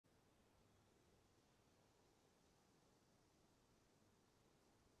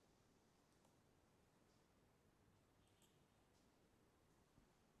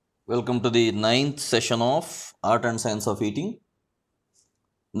Welcome to the ninth session of Art and Science of Eating.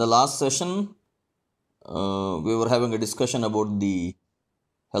 In the last session, we were having a discussion about the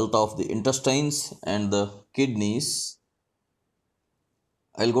health of the intestines and the kidneys.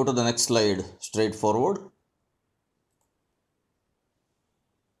 I'll go to the next slide straightforward.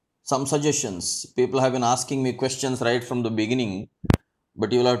 Some suggestions. People have been asking me questions right from the beginning,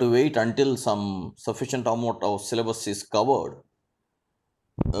 but you'll have to wait until some sufficient amount of syllabus is covered.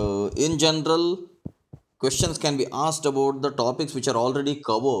 In general, questions can be asked about the topics which are already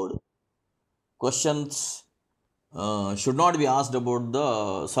covered. Questions should not be asked about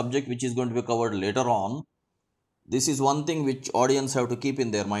the subject which is going to be covered later on. This is one thing which audience have to keep in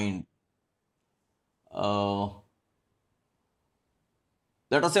their mind. Let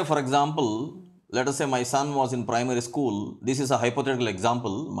us say, for example, let us say my son was in primary school. This is a hypothetical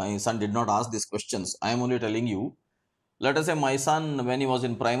example. My son did not ask these questions. I am only telling you. Let us say my son, when he was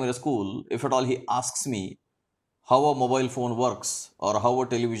in primary school, if at all he asks me how a mobile phone works or how a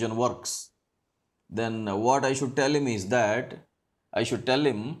television works, then what I should tell him is that I should tell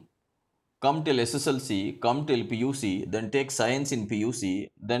him, come till SSLC, come till PUC, then take science in PUC,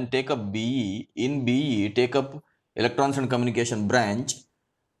 then take up BE. In BE, take up electronics and communication branch.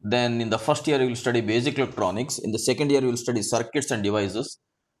 Then in the first year, you will study basic electronics. In the second year, you will study circuits and devices.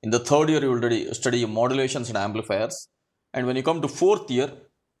 In the third year, you will study modulations and amplifiers. And when you come to fourth year,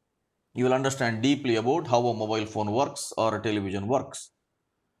 you will understand deeply about how a mobile phone works or a television works.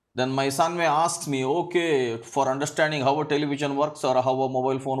 Then my son may ask me, okay, for understanding how a television works or how a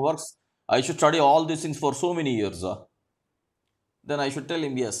mobile phone works, I should study all these things for so many years. Then I should tell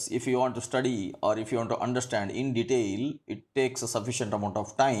him, yes, if you want to study or if you want to understand in detail, it takes a sufficient amount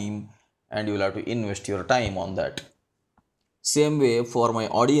of time and you will have to invest your time on that. Same way for my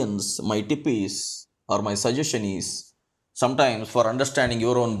audience, my tip is or my suggestion is, sometimes for understanding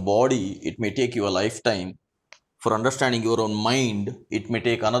your own body, it may take you a lifetime. For understanding your own mind, it may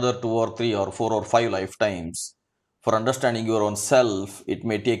take another 2 or 3 or 4 or 5 lifetimes. For understanding your own self, it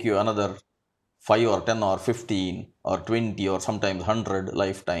may take you another 5 or 10 or 15 or 20 or sometimes 100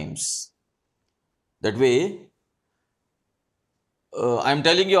 lifetimes. That way, I'm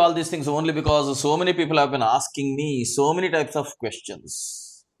telling you all these things only because so many people have been asking me so many types of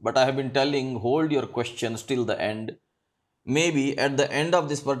questions. But I have been telling, hold your questions till the end. Maybe at the end of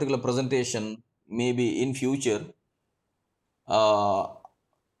this particular presentation, maybe in future, I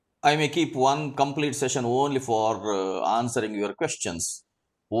may keep one complete session only for answering your questions,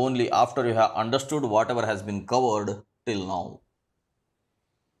 only after you have understood whatever has been covered till now.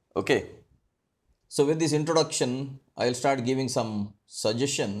 Okay. So with this introduction, I'll start giving some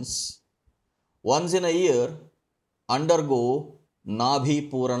suggestions. Once in a year, undergo Nabhi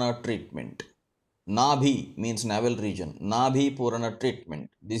Purana treatment. Nabhi means navel region. Nabhi Purana treatment.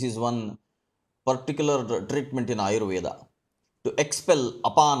 This is one particular treatment in Ayurveda to expel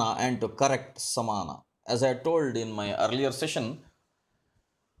apana and to correct samana. As I told in my earlier session,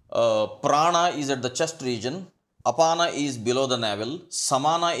 prana is at the chest region, apana is below the navel,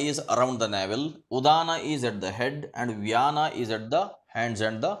 samana is around the navel, udana is at the head, and vyana is at the hands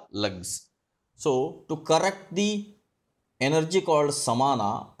and the legs. So, to correct the energy called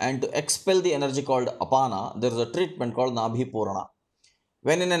samana and to expel the energy called apana, there is a treatment called Nabhi Purana.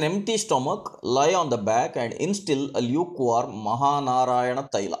 When in an empty stomach, lie on the back and instill a lukewarm Mahanarayana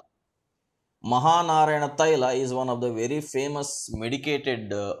Taila. Mahanarayana Taila is one of the very famous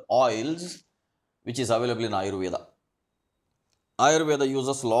medicated oils which is available in Ayurveda. Ayurveda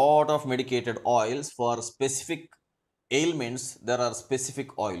uses lot of medicated oils for specific ailments. There are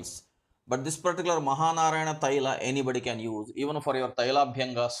specific oils. But this particular Mahanarayana Taila anybody can use, even for your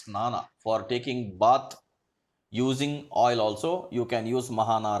Tailabhyanga Snana, for taking bath using oil also, you can use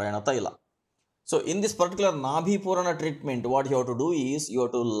Mahanarayana Taila. So in this particular Nabhi Purana treatment, what you have to do is, you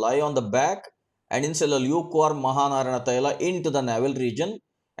have to lie on the back and instill a lukewarm Mahanarayana Taila into the navel region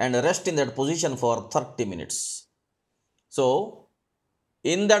and rest in that position for 30 minutes. So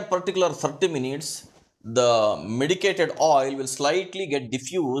in that particular 30 minutes, the medicated oil will slightly get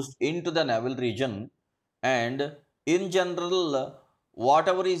diffused into the navel region, and in general,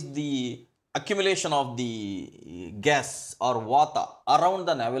 whatever is the accumulation of the gas or vata around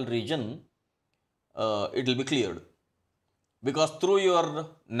the navel region, it will be cleared. Because through your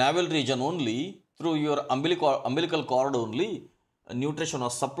navel region only, through your umbilical cord only, nutrition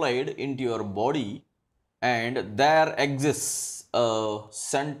was supplied into your body, and there exists a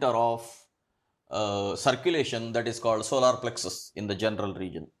center of circulation that is called solar plexus in the general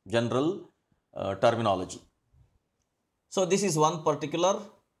region, general terminology. So this is one particular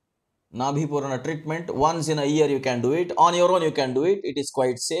Nabhi Purana treatment. Once in a year you can do it. On your own you can do it. It is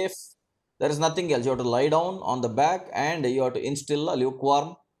quite safe. There is nothing else. You have to lie down on the back and you have to instill a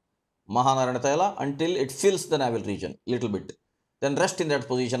lukewarm Mahanarana Taila until it fills the navel region little bit. Then rest in that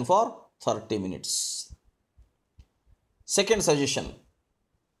position for 30 minutes. Second suggestion,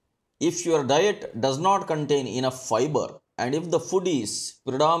 if your diet does not contain enough fiber and if the food is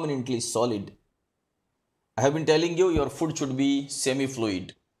predominantly solid, I have been telling you your food should be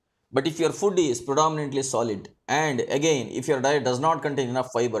semi-fluid. But if your food is predominantly solid, and again, if your diet does not contain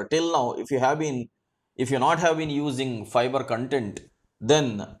enough fiber, till now, if you not have been using fiber content,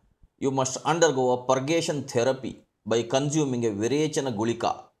 then you must undergo a purgation therapy by consuming a Virechana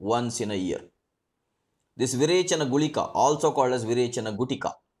Gulika once in a year. This Virechana Gulika, also called as Virechana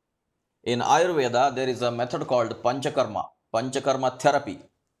Gutika. In Ayurveda, there is a method called Panchakarma therapy.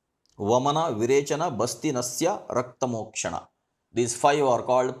 Vamana, Virechana, Basti, Nasya, Raktamokshana. These 5 are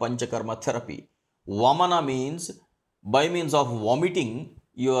called Panchakarma therapy. Vamana means by means of vomiting,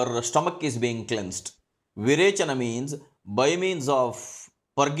 your stomach is being cleansed. Virechana means by means of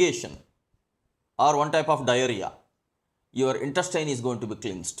purgation or one type of diarrhea, your intestine is going to be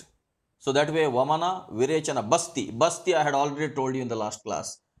cleansed. So that way, Vamana, Virechana, Basti. Basti I had already told you in the last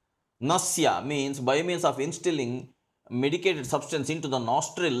class. Nasya means by means of instilling medicated substance into the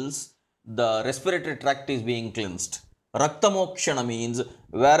nostrils, the respiratory tract is being cleansed. Raktamokshana means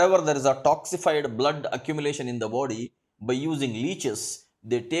wherever there is a toxified blood accumulation in the body, by using leeches,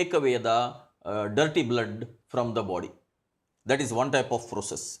 they take away the dirty blood from the body. That is one type of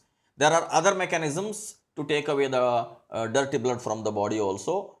process. There are other mechanisms to take away the dirty blood from the body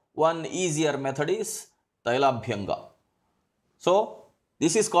also. One easier method is Tailabhyanga. So,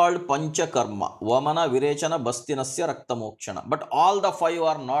 this is called Panchakarma. Vamana, Virechana, Bastinasya, Raktamokshana. But all the 5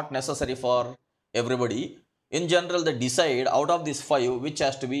 are not necessary for everybody. In general, they decide out of these 5 which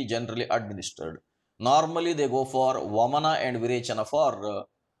has to be generally administered. Normally, they go for Vamana and Virechana for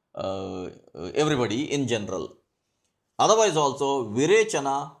everybody in general. Otherwise, also,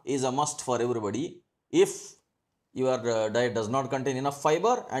 Virechana is a must for everybody if your diet does not contain enough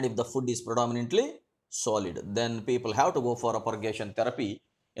fiber and if the food is predominantly solid. Then people have to go for a purgation therapy.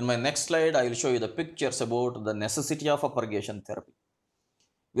 In my next slide, I will show you the pictures about the necessity of a purgation therapy.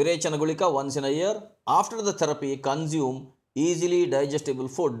 Virechana Gulika once in a year. After the therapy, consume easily digestible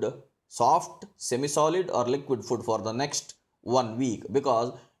food, soft, semi-solid or liquid food for the next 1 week,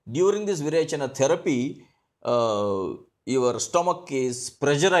 because during this Virechana therapy, your stomach is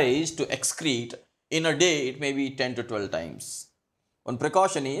pressurized to excrete. In a day, it may be 10 to 12 times. One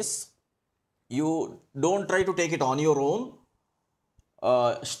precaution is, you don't try to take it on your own.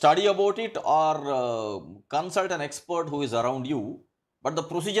 Study about it or consult an expert who is around you. But the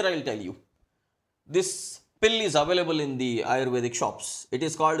procedure I will tell you. This pill is available in the Ayurvedic shops. It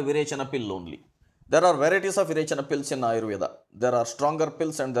is called Virechana pill only. There are varieties of Virechana pills in Ayurveda. There are stronger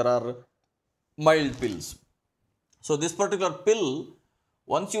pills and there are mild pills. So this particular pill,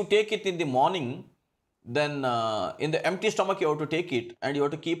 once you take it in the morning, then in the empty stomach you have to take it and you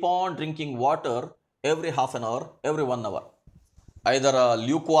have to keep on drinking water every half an hour, every 1 hour. Either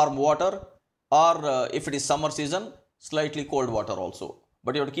lukewarm water or if it is summer season, slightly cold water also.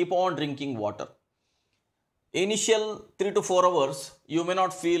 But you have to keep on drinking water. Initial 3 to 4 hours, you may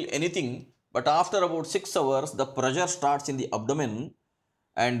not feel anything, but after about 6 hours, the pressure starts in the abdomen,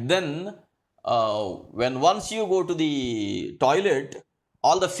 and then when once you go to the toilet,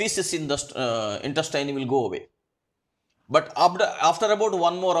 all the feces in the intestine will go away. But after about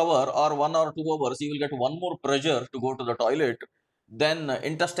 1 more hour or 1 or 2 hours, you will get one more pressure to go to the toilet. Then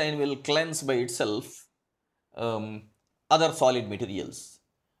intestine will cleanse by itself other solid materials.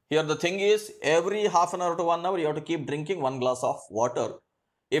 Here the thing is, every half an hour to 1 hour, you have to keep drinking 1 glass of water.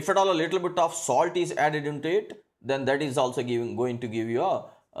 If at all a little bit of salt is added into it, then that is also going to give you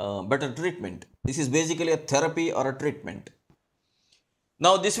a better treatment. This is basically a therapy or a treatment.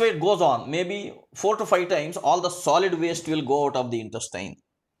 Now this way it goes on. Maybe 4 to 5 times all the solid waste will go out of the intestine.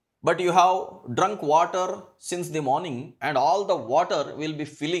 But you have drunk water since the morning and all the water will be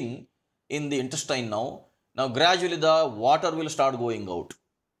filling in the intestine now. Now gradually the water will start going out.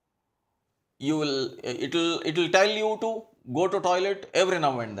 It will tell you to go to toilet every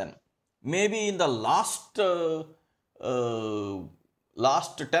now and then. Maybe in the last 10th or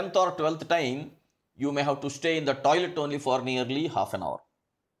 12th time, you may have to stay in the toilet only for nearly half an hour.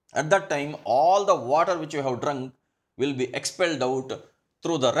 At that time, all the water which you have drunk will be expelled out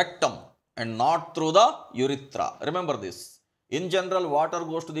through the rectum and not through the urethra. Remember this. In general, water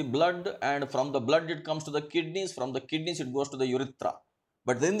goes to the blood and from the blood it comes to the kidneys. From the kidneys it goes to the urethra.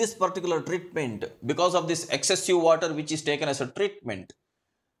 But in this particular treatment, because of this excessive water which is taken as a treatment,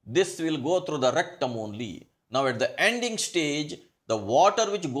 This will go through the rectum only. Now at the ending stage, the water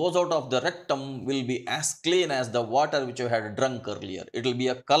which goes out of the rectum will be as clean as the water which you had drunk earlier. It will be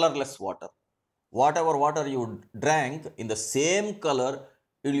a colorless water. Whatever water you drank in the same color,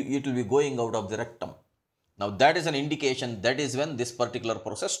 it will be going out of the rectum. Now that is an indication, that is when this particular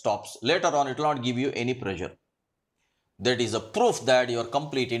process stops. Later on, it will not give you any pressure. That is a proof that your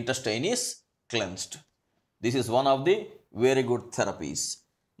complete intestine is cleansed. This is one of the very good therapies.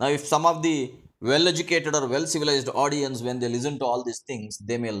 Now, if some of the well-educated or well-civilized audience, when they listen to all these things,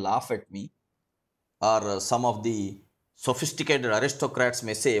 they may laugh at me, or some of the sophisticated aristocrats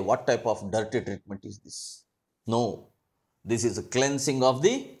may say, what type of dirty treatment is this? No, this is a cleansing of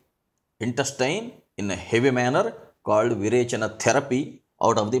the intestine in a heavy manner called Virechana therapy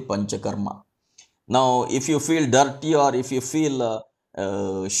out of the Panchakarma. Now, if you feel dirty or if you feel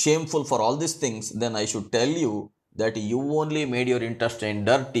shameful for all these things, then I should tell you that you only made your intestine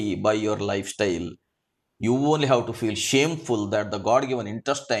dirty by your lifestyle. You only have to feel shameful that the God-given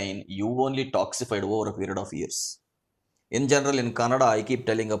intestine you only toxified over a period of years. In general, in Kannada, I keep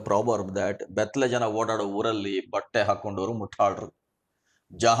telling a proverb that ಬೆತ್ತಲೆ ಜನ ಓಡಾಡೋ ಊರಲ್ಲಿ ಬಟ್ಟೆ ಹಾಕೊಂಡವರು ಮುಟ್ಟಾಳ್ರು.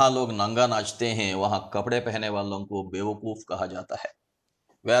 जहां लोग नंगा नाचते हैं वहां कपड़े पहने वालों को बेवकूफ कहा जाता है.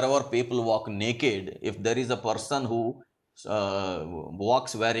 Wherever people walk naked, if there is a person who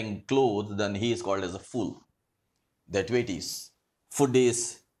walks wearing clothes, then he is called as a fool. That way it is. Food is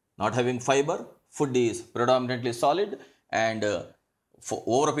not having fiber, food is predominantly solid, and for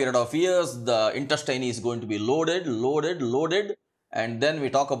over a period of years, the intestine is going to be loaded, and then we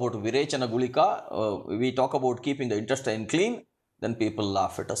talk about Virechana Gulika, we talk about keeping the intestine clean, then people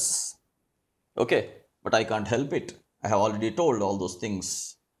laugh at us. Okay, but I can't help it. I have already told all those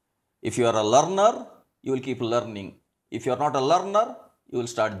things. If you are a learner, you will keep learning. If you are not a learner, you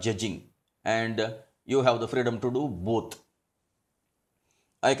will start judging, and you have the freedom to do both.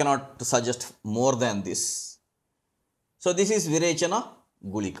 I cannot suggest more than this. So this is Virechana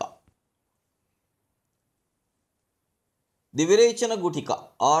Gulika. The Virechana Gutika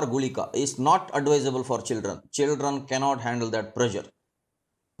or Gulika is not advisable for children. Children cannot handle that pressure.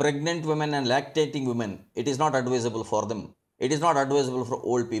 Pregnant women and lactating women, it is not advisable for them. It is not advisable for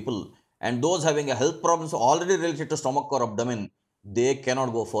old people. And those having a health problems already related to stomach or abdomen, they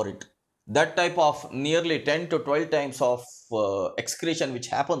cannot go for it. That type of nearly 10 to 12 times of excretion which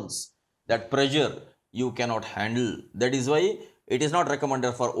happens, that pressure you cannot handle. That is why it is not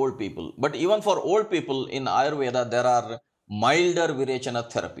recommended for old people. But even for old people in Ayurveda, there are milder Virechana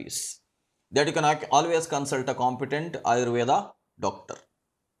therapies that you can always consult a competent Ayurveda doctor.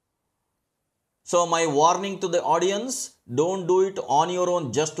 So my warning to the audience, don't do it on your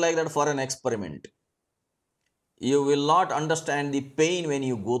own just like that for an experiment. You will not understand the pain when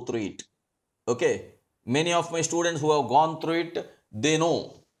you go through it. Okay, many of my students who have gone through it, they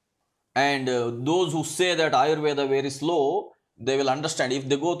know. And those who say that Ayurveda very slow, they will understand. If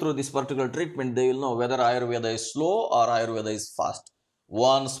they go through this particular treatment, they will know whether Ayurveda is slow or Ayurveda is fast.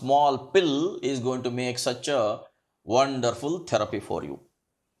 One small pill is going to make such a wonderful therapy for you.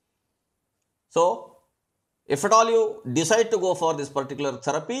 So, if at all you decide to go for this particular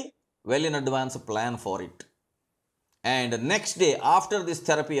therapy, well in advance plan for it. And next day after this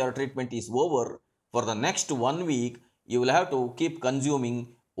therapy or treatment is over, for the next 1 week, you will have to keep consuming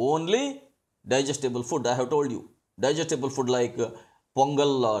only digestible food. I have told you, digestible food like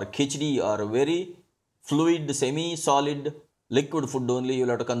pongal or khichdi or very fluid, semi-solid, liquid food only you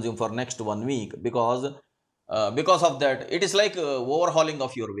will have to consume for next 1 week, because of that, it is like overhauling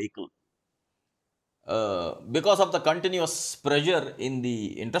of your vehicle. Because of the continuous pressure in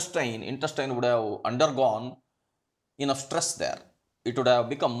the intestine would have undergone enough stress there. It would have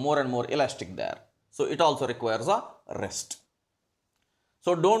become more and more elastic there. So it also requires a rest.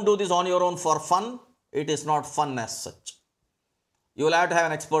 So don't do this on your own for fun. It is not fun as such. You will have to have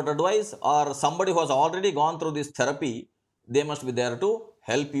an expert advice or somebody who has already gone through this therapy. They must be there to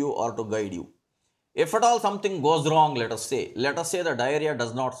help you or to guide you. If at all something goes wrong, let us say the diarrhea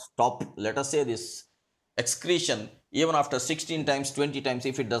does not stop. Let us say this excretion, even after 16 times, 20 times,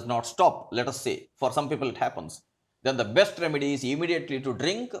 if it does not stop, let us say, for some people it happens, then the best remedy is immediately to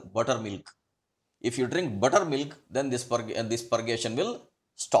drink buttermilk. If you drink buttermilk, then this purgation will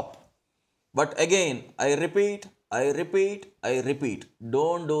stop. But again, I repeat,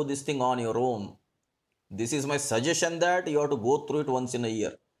 don't do this thing on your own. This is my suggestion that you have to go through it once in a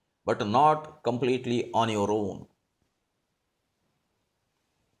year, but not completely on your own.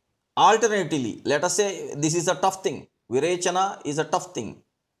 Alternatively, let us say this is a tough thing. Virechana is a tough thing.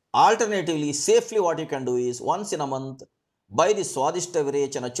 Alternatively, safely what you can do is once in a month, buy the Swadishta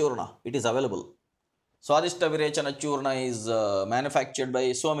Virechana Churna. It is available. Swadishta Virechana Churna is manufactured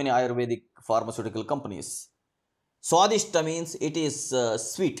by so many Ayurvedic pharmaceutical companies. Swadishta means it is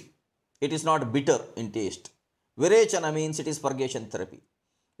sweet. It is not bitter in taste. Virechana means it is purgation therapy.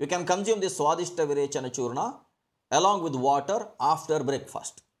 You can consume this Swadishta Virechana Churna along with water after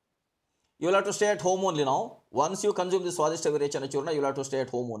breakfast. You will have to stay at home only now. Once you consume this Swadishta Virechana Churna, you will have to stay at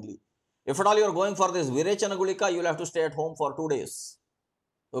home only. If at all you are going for this Virechana Gulika, you will have to stay at home for 2 days.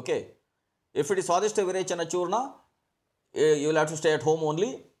 Okay. If it is Swadishta Virechana Churna, you will have to stay at home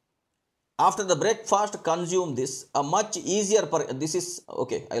only. After the breakfast, consume this. A much easier, this is,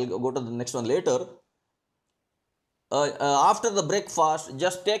 okay, I will go to the next one later. After the breakfast,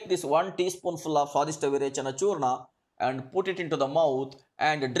 just take this 1 teaspoonful of Swadishta Virechana Churna and put it into the mouth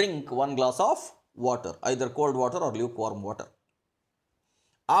and drink 1 glass of water, either cold water or lukewarm water.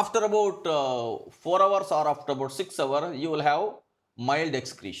 After about 4 hours or after about 6 hours, you will have mild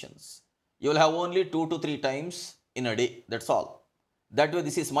excretions. You will have only 2 to 3 times in a day. That's all. That way,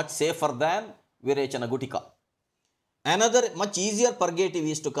 this is much safer than Virechana Gutika. Another much easier purgative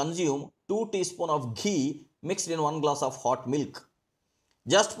is to consume 2 teaspoons of ghee mixed in 1 glass of hot milk.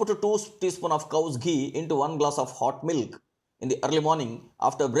 Just put 2 teaspoons of cow's ghee into 1 glass of hot milk in the early morning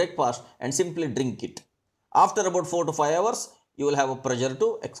after breakfast and simply drink it. After about 4 to 5 hours, you will have a pressure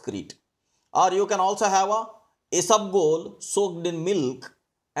to excrete. Or you can also have a isabgol soaked in milk,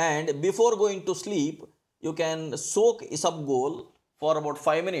 and before going to sleep, you can soak isabgol for about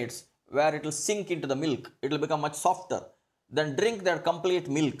 5 minutes where it will sink into the milk. It will become much softer. Then drink that complete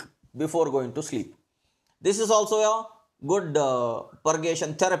milk before going to sleep. This is also a good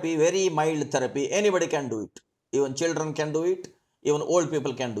purgation therapy, very mild therapy. Anybody can do it. Even children can do it. Even old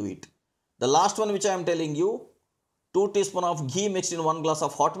people can do it. The last one which I am telling you, 2 teaspoons of ghee mixed in 1 glass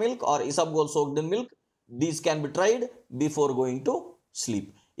of hot milk or isabgol soaked in milk. These can be tried before going to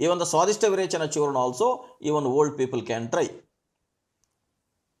sleep. Even the Swadishta Virechana Churna also, even old people can try.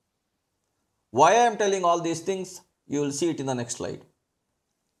 Why I am telling all these things, you will see it in the next slide.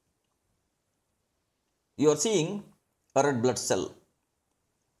 You are seeing a red blood cell,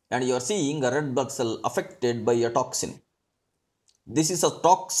 and you are seeing a red blood cell affected by a toxin. This is a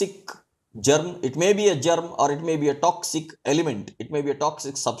toxic germ. It may be a germ or it may be a toxic element. It may be a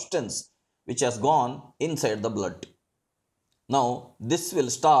toxic substance which has gone inside the blood. Now, this will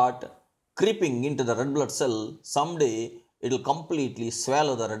start creeping into the red blood cell. Someday, it will completely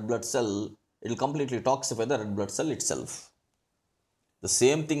swallow the red blood cell. It will completely toxify the red blood cell itself. The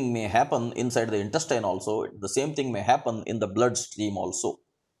same thing may happen inside the intestine also. The same thing may happen in the bloodstream also.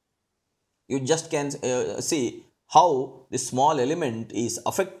 You just can see how this small element is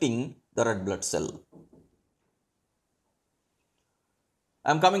affecting the red blood cell.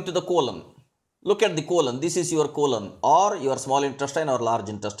 I am coming to the colon. Look at the colon. This is your colon or your small intestine or large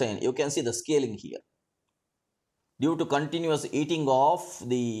intestine. You can see the scaling here. Due to continuous eating of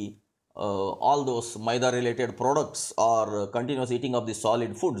the all those maida related products or continuous eating of the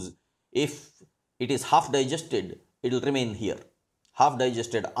solid foods, if it is half digested, it will remain here. Half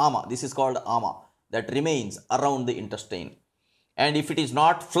digested ama, this is called ama, that remains around the intestine. And if it is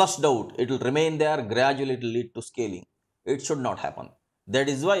not flushed out, it will remain there. Gradually it will lead to scaling. It should not happen. That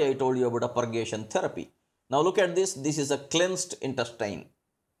is why I told you about a purgation therapy. Now look at this. This is a cleansed intestine,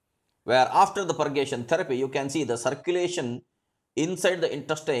 where after the purgation therapy, you can see the circulation inside the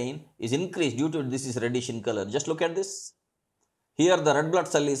intestine is increased due to this is reddish in color. Just look at this. Here the red blood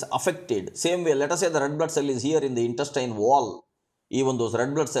cell is affected. Same way, let us say the red blood cell is here in the intestine wall. Even those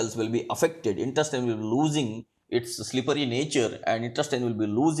red blood cells will be affected. Intestine will be losing its slippery nature, and intestine will be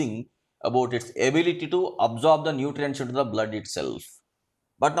losing about its ability to absorb the nutrients into the blood itself.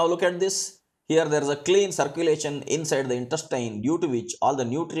 But now look at this. Here there is a clean circulation inside the intestine, due to which all the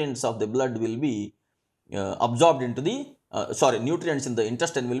nutrients of the blood will be absorbed into the, nutrients in the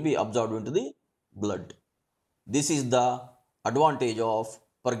intestine will be absorbed into the blood. This is the advantage of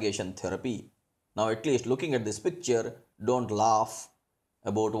purgation therapy. Now at least looking at this picture, don't laugh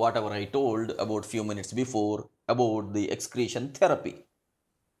about whatever I told about few minutes before about the excretion therapy.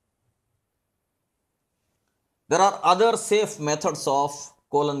 There are other safe methods of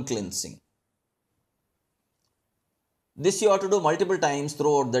colon cleansing. This you have to do multiple times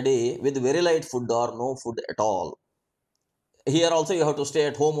throughout the day with very light food or no food at all. Here also you have to stay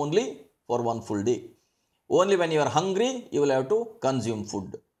at home only for 1 full day. Only when you are hungry, you will have to consume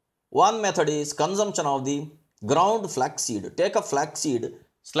food. One method is consumption of the ground flaxseed. Take a flaxseed,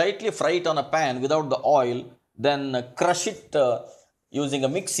 slightly fry it on a pan without the oil, then crush it using a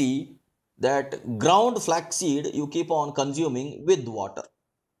mixie. That ground flaxseed you keep on consuming with water.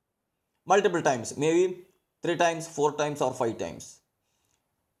 Multiple times, maybe 3 times, 4 times or 5 times.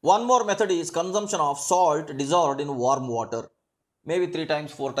 One more method is consumption of salt dissolved in warm water. Maybe 3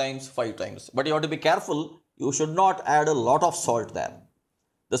 times, 4 times, 5 times. But you have to be careful. You should not add a lot of salt there.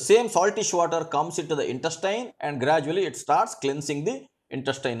 The same saltish water comes into the intestine and gradually it starts cleansing the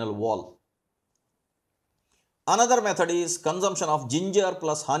intestinal wall. Another method is consumption of ginger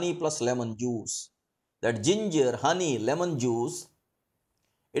plus honey plus lemon juice. That ginger, honey, lemon juice,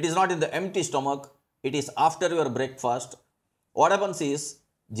 it is not in the empty stomach, it is after your breakfast. What happens is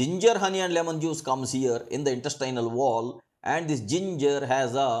ginger, honey and lemon juice comes here in the intestinal wall, and this ginger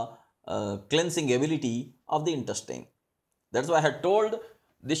has a cleansing ability of the intestine. That's why I had told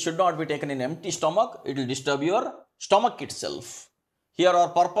this should not be taken in empty stomach, it will disturb your stomach itself. Here our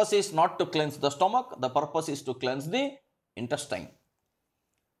purpose is not to cleanse the stomach, the purpose is to cleanse the intestine.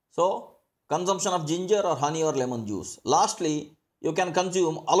 So, consumption of ginger or honey or lemon juice. Lastly, you can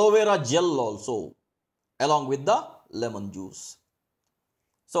consume aloe vera gel also along with the lemon juice.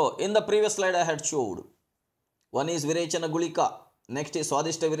 So, in the previous slide I had showed, one is Virechana Gulika, next is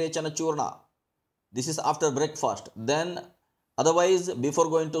Swadishta Virechana Churna. This is after breakfast. Then, otherwise, before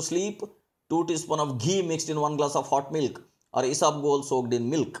going to sleep, 2 teaspoons of ghee mixed in 1 glass of hot milk or isabgol soaked in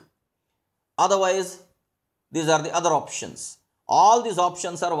milk. Otherwise, these are the other options. All these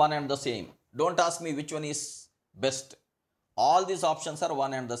options are one and the same. Don't ask me which one is best. All these options are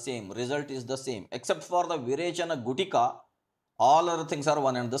one and the same. Result is the same. Except for the Virechana Gutika, all other things are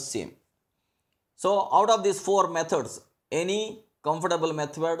one and the same. So, out of these 4 methods, any comfortable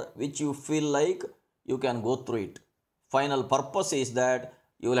method which you feel like, you can go through it. Final purpose is that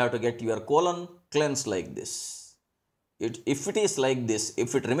you will have to get your colon cleansed like this. If it is like this,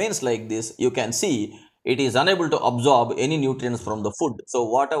 if it remains like this, you can see it is unable to absorb any nutrients from the food. So,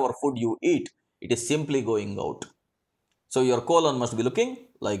 whatever food you eat, it is simply going out. So, your colon must be looking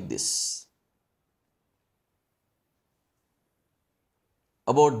like this.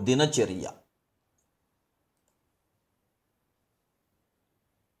 About Dinacharya.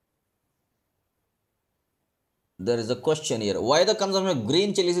 There is a question here. Why the consumption of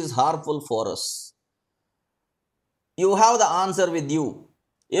green chilies is harmful for us? You have the answer with you.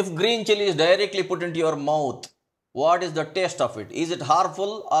 If green chili is directly put into your mouth, what is the taste of it? Is it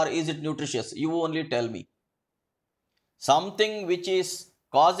harmful or is it nutritious? You only tell me. Something which is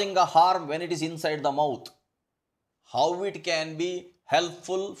causing a harm when it is inside the mouth, how it can be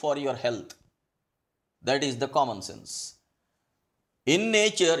helpful for your health? That is the common sense. In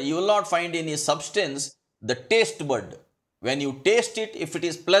nature, you will not find any substance, the taste bud. When you taste it, if it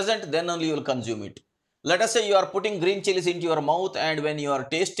is pleasant, then only you will consume it. Let us say you are putting green chilies into your mouth, and when you are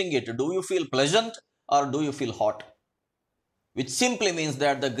tasting it, do you feel pleasant or do you feel hot? Which simply means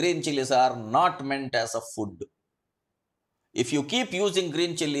that the green chilies are not meant as a food. If you keep using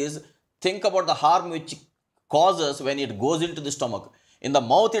green chilies, think about the harm which causes when it goes into the stomach. In the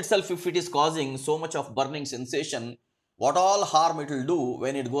mouth itself, if it is causing so much of burning sensation, what all harm it will do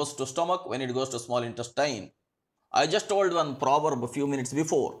when it goes to stomach, when it goes to small intestine. I just told one proverb a few minutes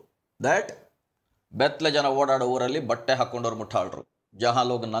before that बेतले जन ओडाडो ऊरली बट्टे हाकोंडोर मुठालरू. जहां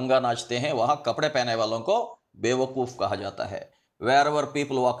लोग नंगा नाचते हैं वहां कपड़े पहने वालों को बेवकूफ कहा जाता है. Wherever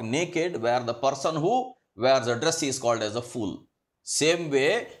people walk naked, where the person who wears a dress is called as a fool. Same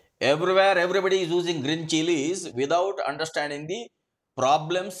way, everywhere everybody is using green chilies without understanding the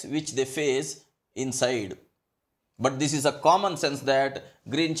problems which they face inside. But this is a common sense that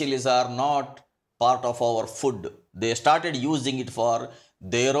green chilies are not part of our food. They started using it for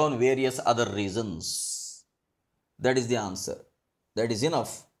their own various other reasons. That is the answer. That is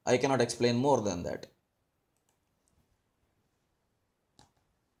enough. I cannot explain more than that.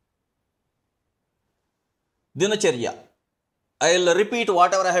 Dinacharya. I will repeat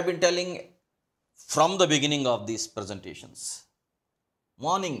whatever I have been telling from the beginning of these presentations.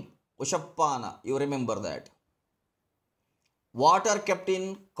 Morning, Ushappana, you remember that. Water kept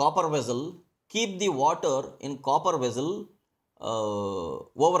in copper vessel, keep the water in copper vessel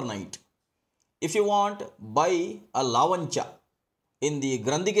overnight. If you want, buy a lavancha. In the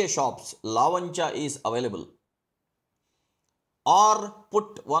Grandige shops, lavancha is available. Or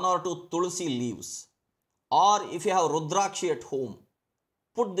put 1 or 2 tulsi leaves. Or if you have rudrakshi at home,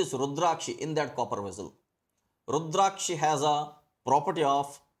 put this rudrakshi in that copper vessel. Rudrakshi has a property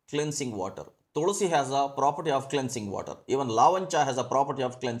of cleansing water. Tulsi has a property of cleansing water. Even lavancha has a property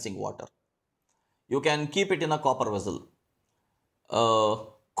of cleansing water. You can keep it in a copper vessel.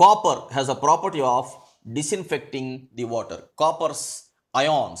 Copper has a property of disinfecting the water. Copper's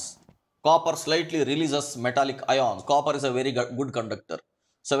ions. Copper slightly releases metallic ions. Copper is a very good conductor.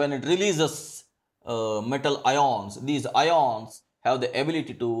 So when it releases metal ions, these ions have the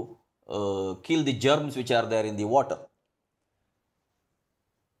ability to kill the germs which are there in the water.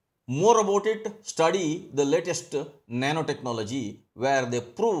 More about it, study the latest nanotechnology where they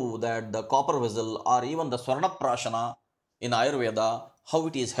prove that the copper vessel or even the Swarna Prashana in Ayurveda, how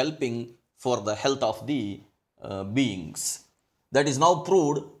it is helping for the health of the beings. That is now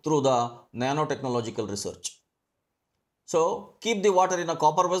proved through the nanotechnological research. So keep the water in a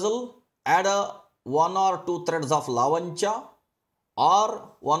copper vessel, add a 1 or 2 threads of lavancha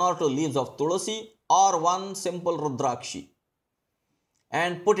or 1 or 2 leaves of tulasi or one simple rudrakshi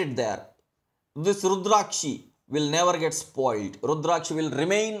and put it there. This rudrakshi will never get spoiled. Rudrakshi will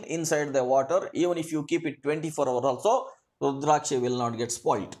remain inside the water even if you keep it 24 hours also, rudrakshi will not get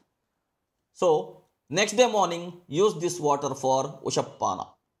spoiled. So next day morning use this water for Ushappana.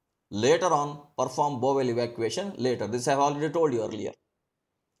 Later on perform bowel evacuation later. This I have already told you earlier.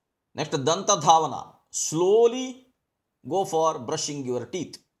 Next Danta Dhavana. Slowly go for brushing your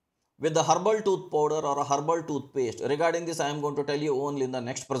teeth with the herbal tooth powder or a herbal toothpaste. Regarding this I am going to tell you only in the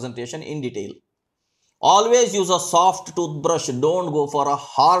next presentation in detail. Always use a soft toothbrush. Don't go for a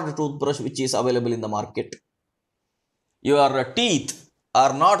hard toothbrush which is available in the market. Your teeth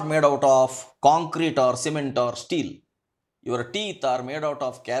are not made out of concrete or cement or steel. Your teeth are made out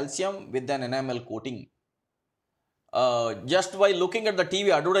of calcium with an enamel coating. Just by looking at the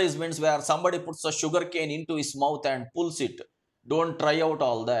TV advertisements where somebody puts a sugar cane into his mouth and pulls it, don't try out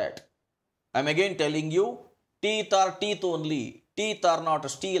all that. I'm again telling you, teeth are teeth only. Teeth are not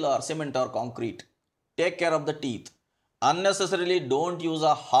steel or cement or concrete. Take care of the teeth. Unnecessarily don't use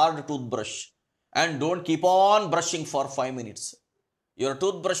a hard toothbrush and don't keep on brushing for 5 minutes. Your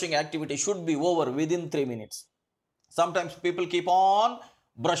toothbrushing activity should be over within 3 minutes. Sometimes people keep on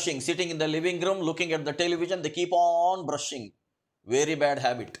brushing, sitting in the living room, looking at the television, they keep on brushing. Very bad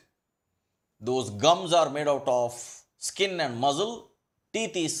habit. Those gums are made out of skin and muscle.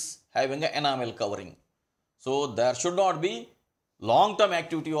 Teeth is having an enamel covering. So there should not be long-term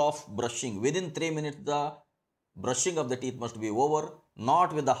activity of brushing. Within 3 minutes, the brushing of the teeth must be over,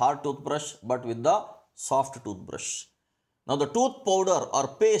 not with the hard toothbrush, but with the soft toothbrush. Now the tooth powder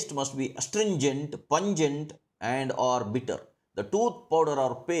or paste must be astringent, pungent, and or bitter. The tooth powder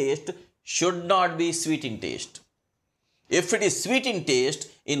or paste should not be sweet in taste. If it is sweet in taste,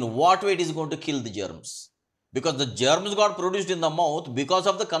 in what way it is going to kill the germs? Because the germs got produced in the mouth because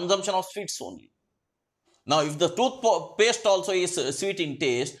of the consumption of sweets only. Now if the paste also is sweet in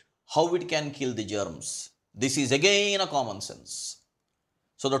taste, how it can kill the germs? This is again a common sense.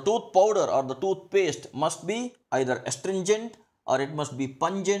 So the tooth powder or the toothpaste must be either astringent or it must be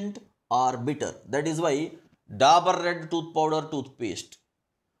pungent or bitter. That is why Dabur Red tooth powder toothpaste,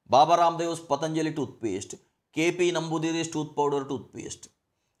 Baba Ramdev's Patanjali toothpaste, KP Nambudiri's tooth powder toothpaste.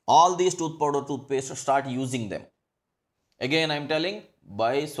 All these tooth powder toothpaste, start using them. Again I am telling,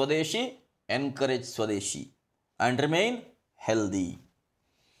 buy Swadeshi, encourage Swadeshi and remain healthy.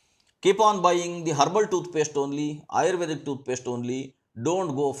 Keep on buying the herbal toothpaste only, Ayurvedic toothpaste only.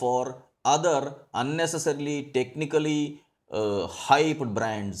 Don't go for other unnecessarily technically hyped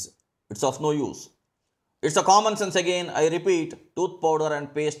brands. It's of no use. It's a common sense again. I repeat, tooth powder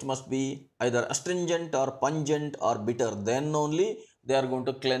and paste must be either astringent or pungent or bitter. Then only they are going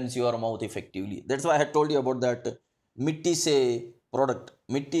to cleanse your mouth effectively. That's why I had told you about that Mitti Se product,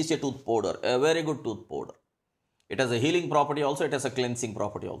 Mitti Se tooth powder, a very good tooth powder. It has a healing property also, it has a cleansing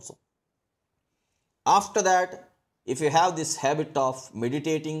property also. After that, if you have this habit of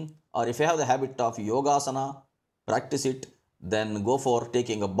meditating or if you have the habit of yogasana, practice it, then go for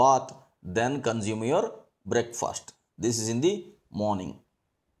taking a bath, then consume your breakfast. This is in the morning.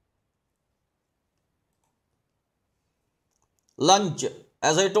 Lunch.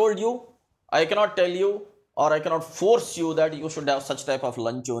 As I told you, I cannot tell you or I cannot force you that you should have such type of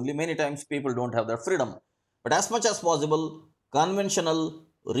lunch only. Many times people don't have that freedom. But as much as possible, conventional,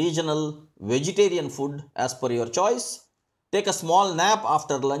 regional, vegetarian food as per your choice. Take a small nap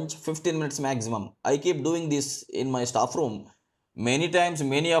after lunch, 15 minutes maximum. I keep doing this in my staff room. Many times,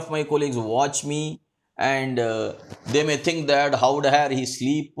 many of my colleagues watch me and they may think that how dare he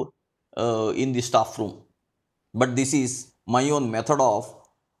sleep in the staff room. But this is my own method of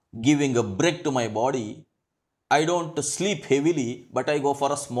giving a break to my body. I don't sleep heavily, but I go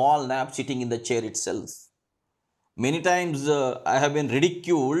for a small nap sitting in the chair itself. Many times I have been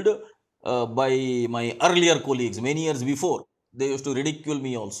ridiculed by my earlier colleagues many years before. They used to ridicule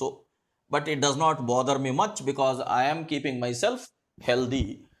me also. But it does not bother me much because I am keeping myself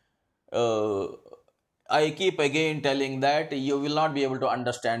healthy. I keep again telling that you will not be able to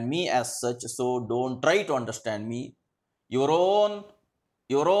understand me as such. So don't try to understand me. Your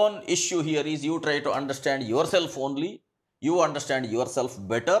own issue here is you try to understand yourself only. You understand yourself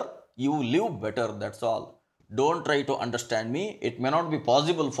better. You live better. That's all. Don't try to understand me. It may not be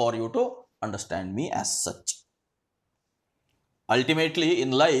possible for you to understand me as such. Ultimately,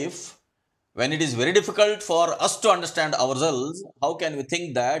 in life, when it is very difficult for us to understand ourselves, how can we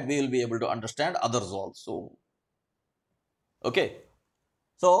think that we will be able to understand others also? Okay.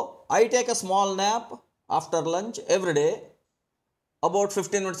 So, I take a small nap after lunch every day, about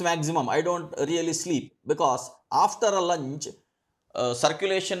 15 minutes maximum. I don't really sleep because after a lunch,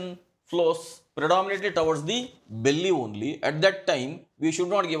 circulation flows predominantly towards the belly only. At that time, we should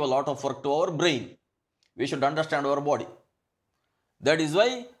not give a lot of work to our brain. We should understand our body. That is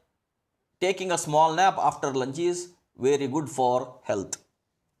why taking a small nap after lunch is very good for health.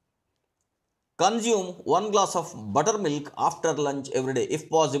 Consume 1 glass of buttermilk after lunch every day. If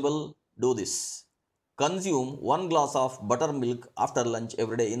possible, do this. Consume 1 glass of buttermilk after lunch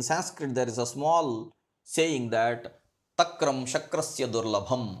every day. In Sanskrit, there is a small saying that Takram Shakrasya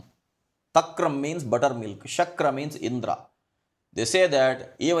Durlabham. Takram means buttermilk, Shakra means Indra. They say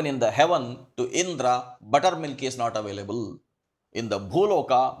that even in the heaven to Indra, buttermilk is not available. In the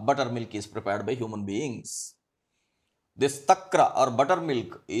Bhuloka, buttermilk is prepared by human beings. This takra or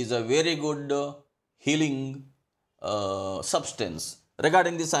buttermilk is a very good healing substance.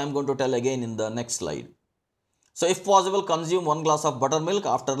 Regarding this, I am going to tell again in the next slide. So, if possible, consume 1 glass of buttermilk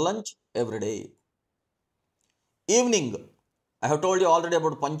after lunch every day. Evening, I have told you already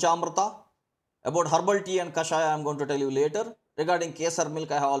about Panchamrita. About herbal tea and kashaya, I am going to tell you later. Regarding kesar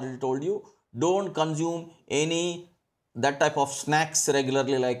milk, I have already told you. Don't consume any that type of snacks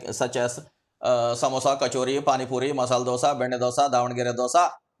regularly, like such as samosa, kachori, pani puri, masala dosa, bende dosa, davangere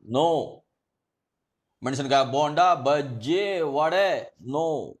dosa. No. Mentioned bonda, bajje, vade.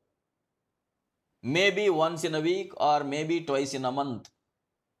 No. Maybe once in a week or maybe twice in a month.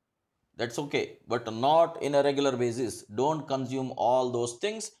 That's okay, but not in a regular basis. Don't consume all those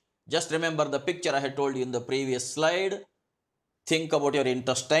things. Just remember the picture I had told you in the previous slide. Think about your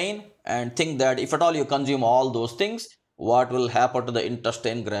intestine and think that if at all you consume all those things, what will happen to the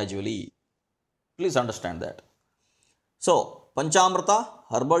intestine gradually? Please understand that. So, Panchamrita,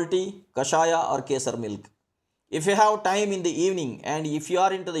 herbal tea, kashaya or kesar milk. If you have time in the evening and if you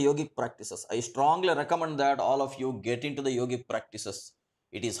are into the yogic practices, I strongly recommend that all of you get into the yogic practices.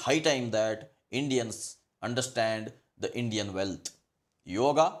 It is high time that Indians understand the Indian wealth.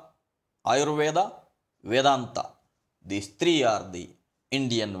 Yoga, Ayurveda, Vedanta. These three are the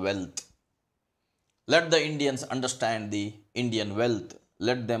Indian wealth. Let the Indians understand the Indian wealth.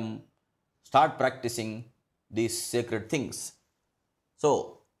 Let them start practicing these sacred things.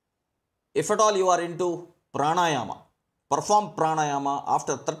 So, if at all you are into pranayama, perform pranayama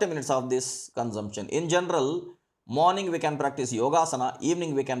after 30 minutes of this consumption. In general, morning we can practice yogasana,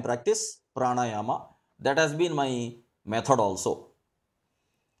 evening we can practice pranayama. That has been my method also.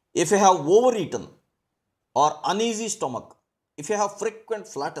 If you have overeaten or uneasy stomach, if you have frequent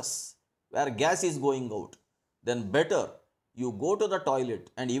flatus where gas is going out, then better you go to the toilet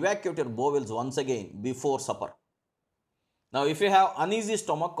and evacuate your bowels once again before supper. Now, if you have uneasy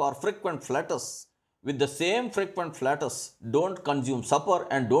stomach or frequent flatus, with the same frequent flatus, don't consume supper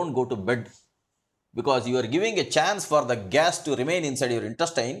and don't go to bed, because you are giving a chance for the gas to remain inside your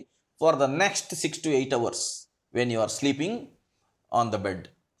intestine for the next 6 to 8 hours when you are sleeping on the bed.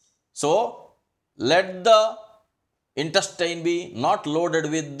 So, let the intestine be not loaded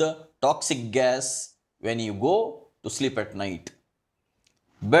with the toxic gas when you go to sleep at night.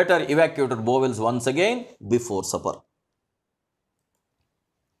 Better evacuate your bowels once again before supper.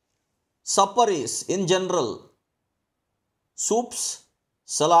 Supper is, in general, soups,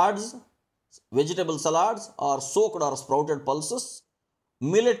 salads, vegetable salads, or soaked or sprouted pulses,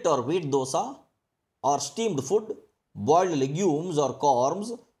 millet or wheat dosa, or steamed food, boiled legumes or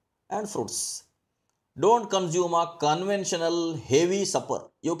corms, and fruits. Don't consume a conventional heavy supper.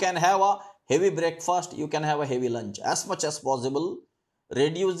 You can have a heavy breakfast, you can have a heavy lunch. As much as possible,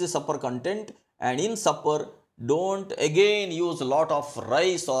 reduce the supper content, and in supper, don't again use a lot of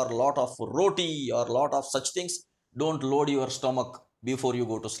rice or a lot of roti or a lot of such things. Don't load your stomach before you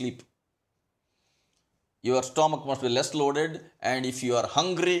go to sleep. Your stomach must be less loaded, and if you are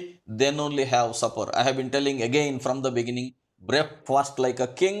hungry, then only have supper. I have been telling again from the beginning, breakfast like a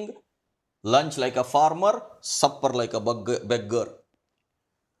king, lunch like a farmer, supper like a beggar.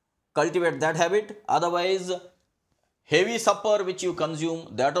 Cultivate that habit. Otherwise, heavy supper which you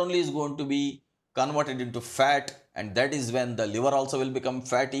consume, that only is going to be converted into fat, and that is when the liver also will become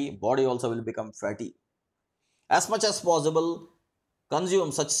fatty, body also will become fatty. As much as possible,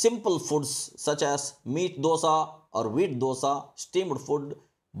 consume such simple foods such as meat dosa or wheat dosa, steamed food,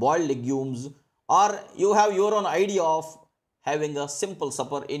 boiled legumes, or you have your own idea of having a simple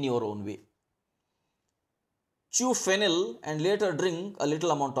supper in your own way. chew fennel and later drink a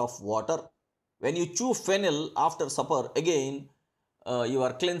little amount of water. When you chew fennel after supper, again you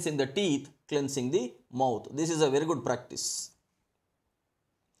are cleansing the teeth, cleansing the mouth. This is a very good practice.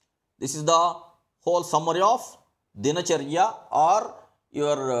 This is the whole summary of dinacharya or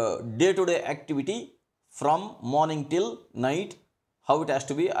your day-to-day activity from morning till night. How it has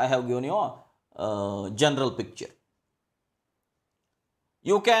to be, I have given you a general picture.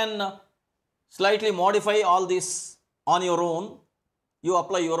 You can slightly modify all this on your own. You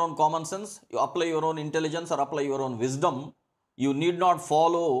apply your own common sense, you apply your own intelligence, or apply your own wisdom. You need not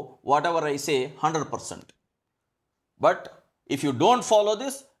follow whatever I say 100%. But if you don't follow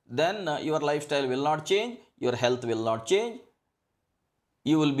this, then your lifestyle will not change, your health will not change.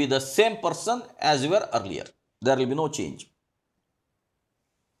 You will be the same person as you were earlier. There will be no change.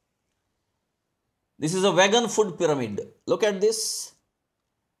 This is a vegan food pyramid. Look at this.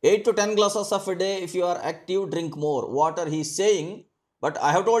 8 to 10 glasses of a day. If you are active, drink more water, he is saying. But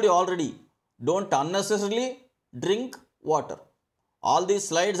I have told you already, don't unnecessarily drink water. All these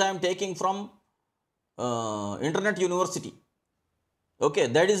slides I am taking from Internet University. Okay,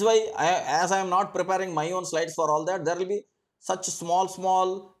 that is why as I am not preparing my own slides for all that, there will be such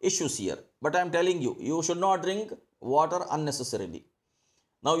small issues here. But I am telling you, you should not drink water unnecessarily.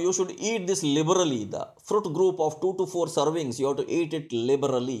 Now you should eat this liberally. The fruit group of 2 to 4 servings, you have to eat it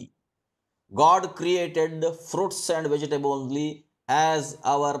liberally. God created fruits and vegetables only as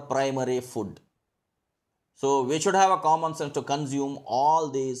our primary food. So we should have a common sense to consume all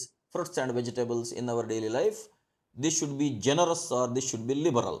these fruits and vegetables in our daily life. This should be generous or this should be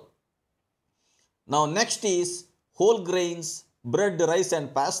liberal. Now next is whole grains, bread, rice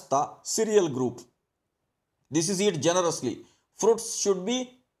and pasta, cereal group. This is eat generously. Fruits should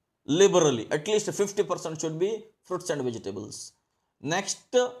be liberally. At least 50% should be fruits and vegetables.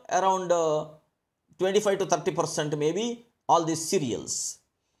 Next around 25 to 30% maybe all these cereals.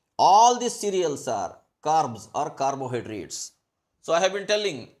 All these cereals are carbs or carbohydrates. So I have been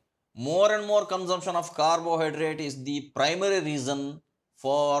telling, more and more consumption of carbohydrate is the primary reason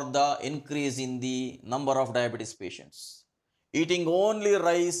for the increase in the number of diabetes patients. Eating only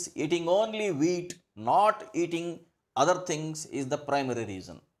rice, eating only wheat, not eating other things is the primary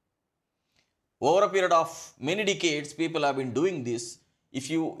reason. Over a period of many decades, people have been doing this. If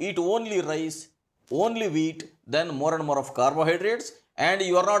you eat only rice, only wheat, then more and more of carbohydrates, and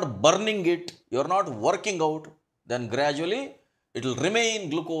you are not burning it, you are not working out, then gradually it will remain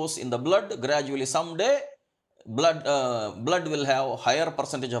glucose in the blood. Gradually someday blood will have higher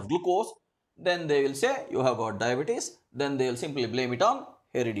percentage of glucose. Then they will say you have got diabetes. Then they will simply blame it on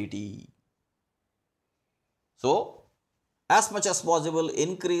heredity. So as much as possible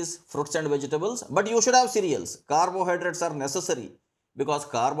increase fruits and vegetables, but you should have cereals. Carbohydrates are necessary because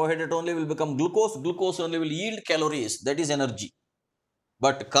carbohydrate only will become glucose. Glucose only will yield calories, that is energy.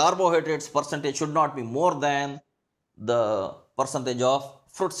 But carbohydrates percentage should not be more than the percentage of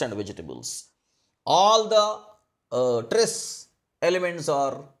fruits and vegetables. All the trace elements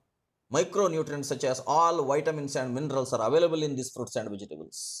or micronutrients such as all vitamins and minerals are available in these fruits and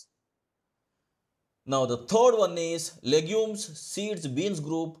vegetables. Now the third one is legumes, seeds, beans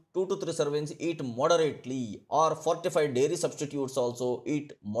group, 2 to 3 servings, eat moderately, or fortified dairy substitutes also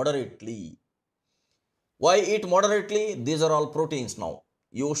eat moderately. Why eat moderately? These are all proteins now.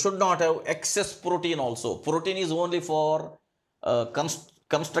 You should not have excess protein also. Protein is only for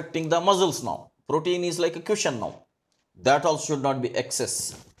constructing the muscles now. Protein is like a cushion now. That also should not be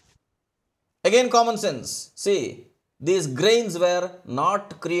excess. Again common sense. See, these grains were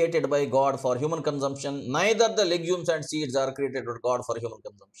not created by God for human consumption. Neither the legumes and seeds are created by God for human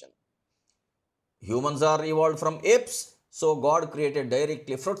consumption. Humans are evolved from apes. So God created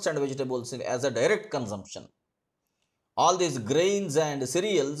directly fruits and vegetables as a direct consumption. All these grains and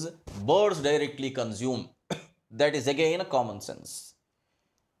cereals, birds directly consume. That is again a common sense.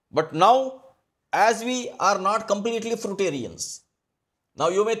 But now, as we are not completely fruitarians, now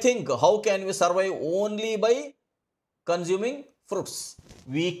you may think, how can we survive only by consuming fruits?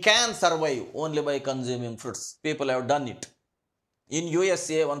 We can survive only by consuming fruits. People have done it. In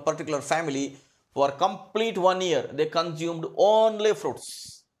USA, one particular family, for complete 1 year, they consumed only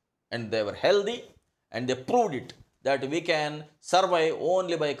fruits. And they were healthy and they proved it that we can survive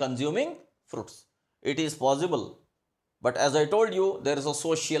only by consuming fruits. It is possible. But as I told you, there is a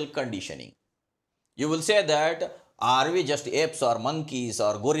social conditioning. You will say that, are we just apes or monkeys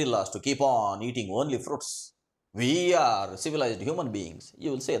or gorillas to keep on eating only fruits? We are civilized human beings.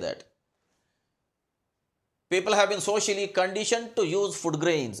 You will say that. People have been socially conditioned to use food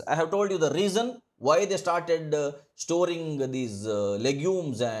grains. I have told you the reason why they started storing these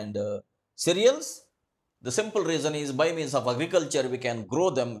legumes and cereals. The simple reason is by means of agriculture, we can grow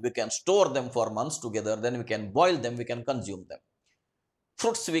them, we can store them for months together, then we can boil them, we can consume them.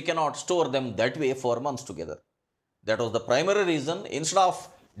 Fruits, we cannot store them that way for months together. That was the primary reason. Instead of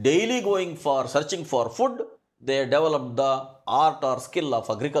daily going for searching for food, they developed the art or skill of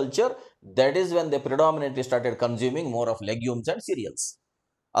agriculture. That is when they predominantly started consuming more of legumes and cereals.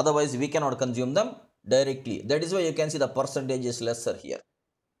 Otherwise, we cannot consume them directly. That is why you can see the percentage is lesser here.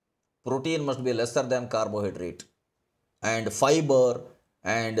 Protein must be lesser than carbohydrate, and fiber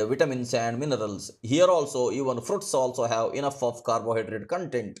and vitamins and minerals. Here also, even fruits also have enough of carbohydrate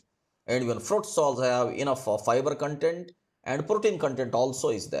content, and even fruits also have enough of fiber content, and protein content also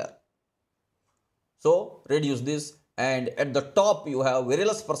is there. So reduce this, and at the top you have very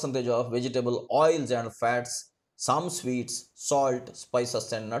less percentage of vegetable oils and fats, some sweets, salt,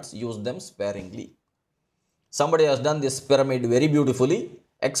 spices and nuts. Use them sparingly. Somebody has done this pyramid very beautifully,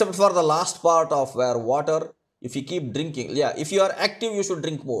 except for the last part of where water, if you keep drinking, yeah, if you are active, you should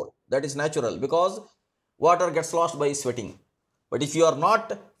drink more. That is natural, because water gets lost by sweating. But if you are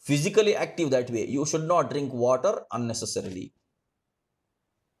not physically active that way, you should not drink water unnecessarily.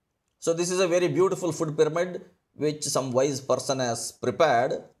 So this is a very beautiful food pyramid which some wise person has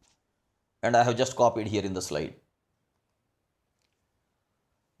prepared, and I have just copied here in the slide.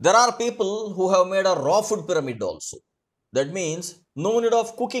 There are people who have made a raw food pyramid also. That means no need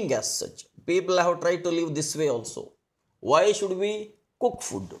of cooking as such. People have tried to live this way also. Why should we cook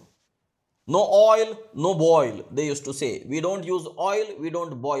food? No oil, no boil, they used to say. We don't use oil, we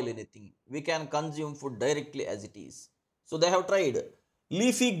don't boil anything. We can consume food directly as it is. So they have tried.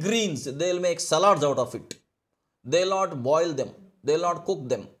 Leafy greens, they'll make salads out of it. They'll not boil them, they'll not cook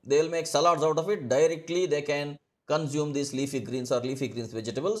them. They'll make salads out of it. Directly they can consume these leafy greens or leafy greens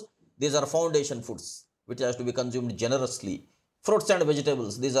vegetables. These are foundation foods which has to be consumed generously. Fruits and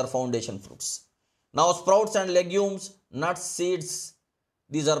vegetables, these are foundation fruits. Now sprouts and legumes, nuts, seeds,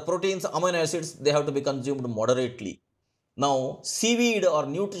 these are proteins, amino acids, they have to be consumed moderately. Now seaweed or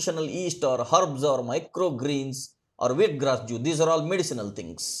nutritional yeast or herbs or microgreens or wheatgrass juice, these are all medicinal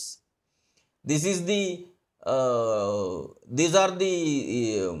things. This is the these are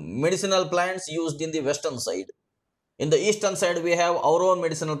the medicinal plants used in the western side. In the eastern side, we have our own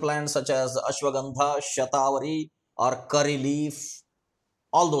medicinal plants such as ashwagandha, shatavari, or curry leaf,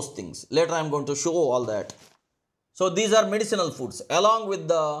 all those things. Later, I am going to show all that. So these are medicinal foods. Along with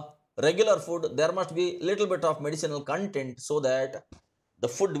the regular food, there must be little bit of medicinal content so that the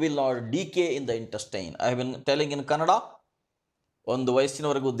food will not decay in the intestine. I have been telling in Kannada, ಒಂದು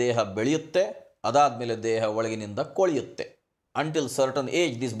ವಯಸ್ಸಿನವರೆಗೂ ದೇಹ ಬೆಳೆಯುತ್ತೆ, ಅದಾದಮೇಲೆ ದೇಹ ಒಳಗಿನಿಂದ ಕೊಳೆಯುತ್ತೆ. Until certain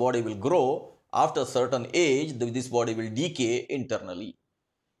age, this body will grow. After certain age, this body will decay internally.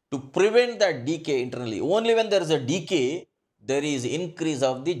 To prevent that decay internally, only when there is a decay, there is increase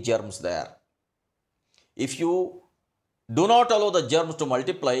of the germs there. If you do not allow the germs to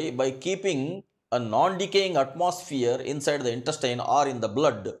multiply by keeping a non-decaying atmosphere inside the intestine or in the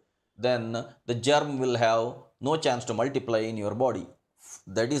blood, then the germ will have no chance to multiply in your body.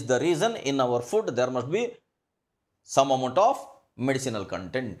 That is the reason in our food there must be some amount of medicinal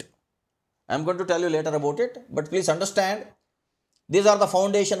content. I am going to tell you later about it, but please understand, these are the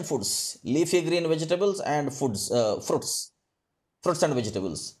foundation foods: leafy green vegetables and fruits and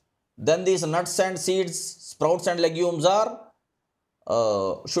vegetables. Then these nuts and seeds, sprouts and legumes are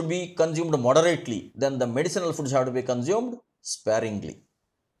should be consumed moderately. Then the medicinal foods have to be consumed sparingly.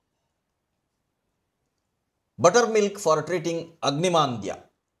 Buttermilk for treating Agnimandya.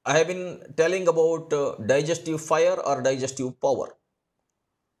 I have been telling about digestive fire or digestive power.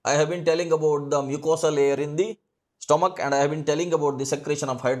 I have been telling about the mucosal layer in the stomach, and I have been telling about the secretion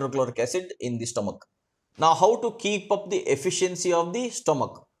of hydrochloric acid in the stomach. Now, how to keep up the efficiency of the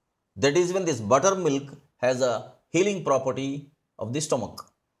stomach? That is when this buttermilk has a healing property of the stomach.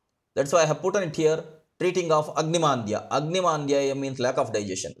 That's why I have put on it here, treating of Agnimandya. Agnimandya means lack of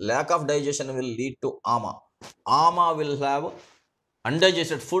digestion. Lack of digestion will lead to ama. Ama will have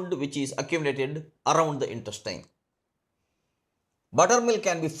undigested food which is accumulated around the intestine. Buttermilk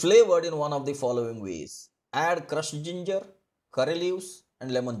can be flavored in one of the following ways. Add crushed ginger, curry leaves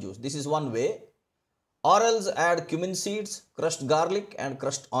and lemon juice. This is one way. Or else add cumin seeds, crushed garlic and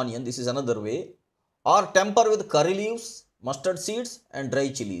crushed onion. This is another way. Or temper with curry leaves, mustard seeds and dry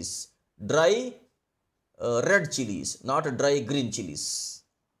chilies. Dry red chilies, not dry green chilies.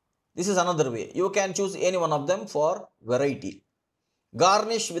 This is another way. You can choose any one of them for variety.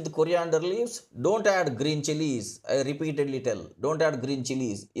 Garnish with coriander leaves. Don't add green chilies. I repeatedly tell, don't add green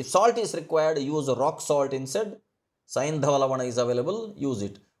chilies. If salt is required, use rock salt instead. Saindhavalavana is available, use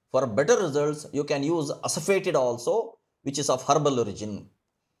it. For better results, you can use asafoetida also, which is of herbal origin.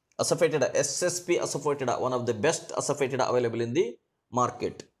 asafoetida, SSP asafoetida, one of the best asafoetida available in the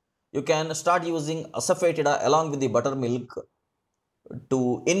market. You can start using asafoetida along with the buttermilk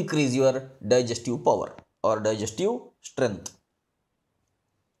to increase your digestive power or digestive strength.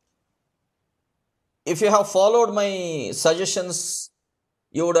 If you have followed my suggestions,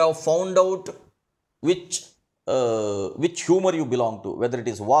 you would have found out which humor you belong to, whether it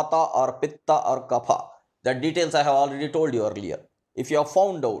is Vata or Pitta or Kapha. That details I have already told you earlier. If you have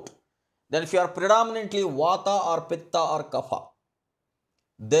found out, then if you are predominantly Vata or Pitta or Kapha,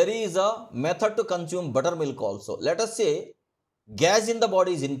 there is a method to consume buttermilk also. Let us say gas in the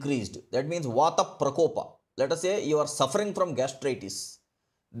body is increased. That means Vata Prakopa. Let us say you are suffering from gastritis.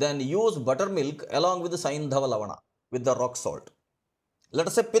 Then use buttermilk along with the Saindhava Lavana, with the rock salt. Let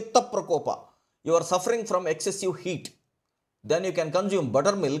us say Pitta Prakopa. You are suffering from excessive heat. Then you can consume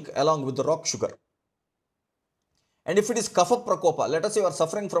buttermilk along with the rock sugar. And if it is Kapha Prakopa, let us say you are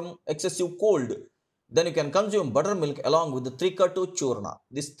suffering from excessive cold, then you can consume buttermilk along with the Trikatu Churna.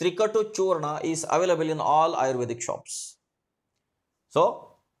 This Trikatu Churna is available in all Ayurvedic shops.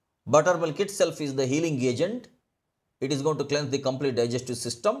 So, buttermilk itself is the healing agent. It is going to cleanse the complete digestive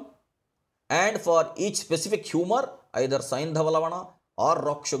system. And for each specific humor, either Saindhava Lavana or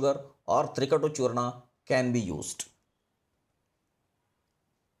rock sugar or Trikatu Churna can be used.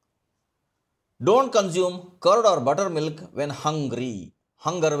 Don't consume curd or buttermilk when hungry.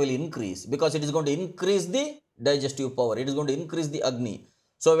 Hunger will increase because it is going to increase the digestive power. It is going to increase the Agni.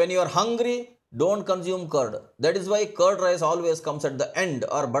 So when you are hungry, don't consume curd. That is why curd rice always comes at the end,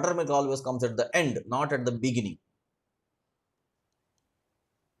 or buttermilk always comes at the end, not at the beginning.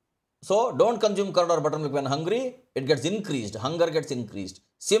 So don't consume curd or buttermilk when hungry. It gets increased. Hunger gets increased.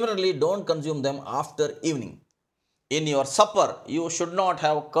 Similarly, don't consume them after evening. In your supper, you should not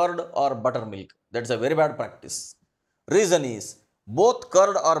have curd or buttermilk. That's a very bad practice. Reason is, both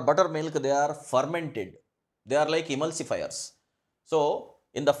curd or buttermilk, they are fermented. They are like emulsifiers. So,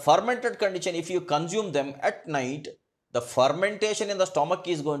 in the fermented condition, if you consume them at night, the fermentation in the stomach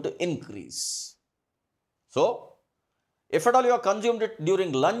is going to increase. So, if at all you have consumed it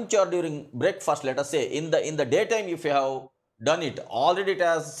during lunch or during breakfast, let us say, in the daytime, if you have done it, already it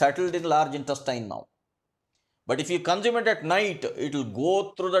has settled in large intestine now. But if you consume it at night, it will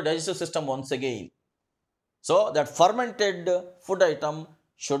go through the digestive system once again. So that fermented food item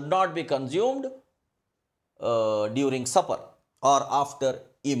should not be consumed during supper or after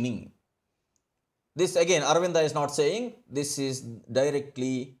evening. This again, Aravinda is not saying, this is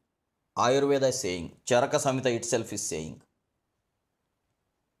directly Ayurveda is saying, Charaka Samhita itself is saying.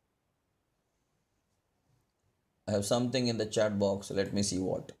 I have something in the chat box, let me see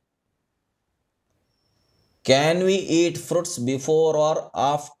what. Can we eat fruits before or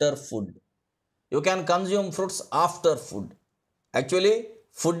after food? You can consume fruits after food. Actually,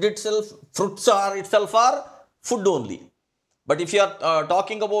 fruits are food only. But if you are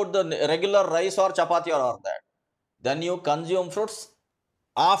talking about the regular rice or chapati or all that, then you consume fruits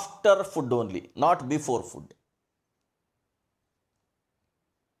after food only, not before food.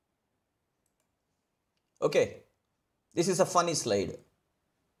 Okay, this is a funny slide.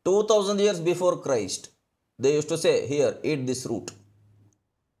 2000 years before Christ, they used to say, here, eat this root.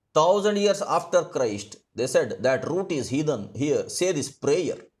 1000 years after Christ, they said that root is heathen, here, say this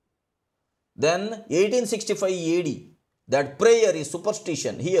prayer. Then 1865 AD, that prayer is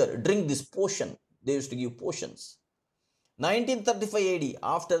superstition, here, drink this potion. They used to give potions. 1935 AD,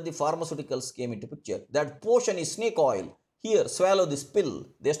 after the pharmaceuticals came into picture, that potion is snake oil, here, swallow this pill.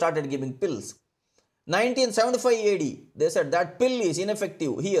 They started giving pills. 1975 AD, they said that pill is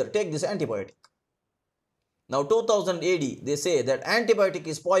ineffective, here, take this antibiotic. Now 2000 AD, they say that antibiotic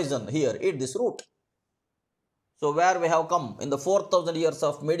is poison, here, eat this root. So where we have come, in the 4000 years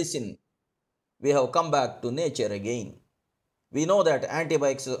of medicine, we have come back to nature again. We know that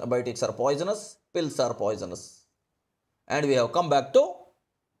antibiotics are poisonous, pills are poisonous. And we have come back to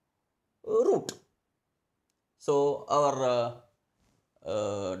root. So our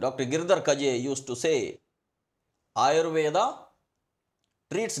Dr. Giridhara Kaje used to say, Ayurveda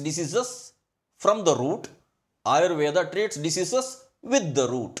treats diseases from the root. Ayurveda treats diseases with the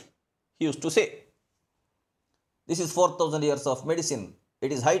root. He used to say. This is 4000 years of medicine.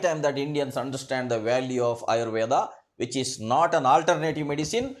 It is high time that Indians understand the value of Ayurveda, which is not an alternative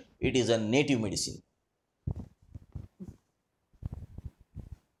medicine, it is a native medicine.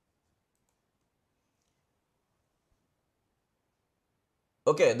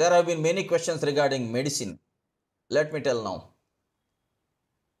 Okay, there have been many questions regarding medicine. Let me tell now.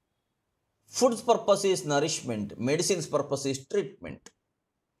 Food's purpose is nourishment, medicine's purpose is treatment.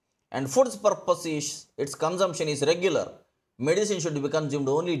 And food's purpose is, its consumption is regular. medicine should be consumed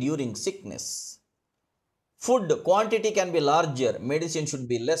only during sickness. Food quantity can be larger, medicine should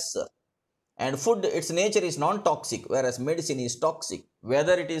be lesser. And food, its nature is non-toxic, whereas medicine is toxic.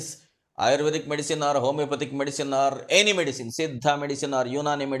 Whether it is Ayurvedic medicine or homeopathic medicine or any medicine, Siddha medicine or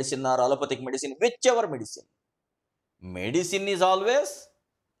Unani medicine or allopathic medicine, whichever medicine, medicine is always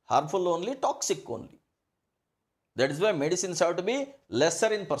harmful only, toxic only. That is why medicines have to be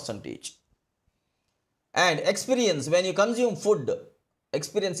lesser in percentage. And experience, when you consume food,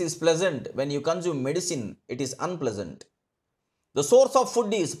 experience is pleasant. When you consume medicine, it is unpleasant. The source of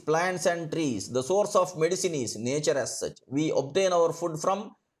food is plants and trees. The source of medicine is nature as such. We obtain our food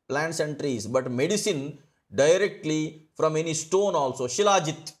from plants and trees, but medicine directly from any stone also.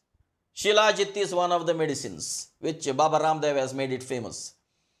 Shilajit. Shilajit is one of the medicines which Baba Ramdev has made it famous.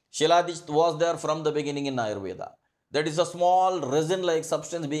 Shilajit was there from the beginning in Ayurveda. That is a small resin-like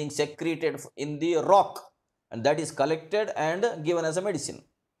substance being secreted in the rock, and that is collected and given as a medicine.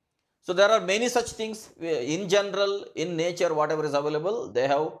 So there are many such things. In general, in nature, whatever is available, they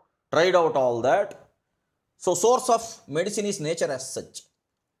have tried out all that. So source of medicine is nature as such.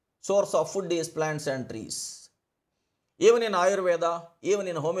 Source of food is plants and trees. Even in Ayurveda, even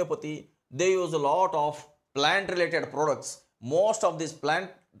in homeopathy, they use a lot of plant-related products. Most of these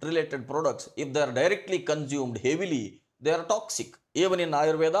plant-related products, if they are directly consumed heavily, they are toxic. Even in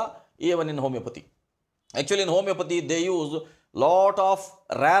Ayurveda, even in homeopathy. Actually, in homeopathy, they use lot of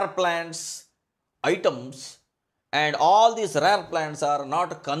rare plants items, and all these rare plants are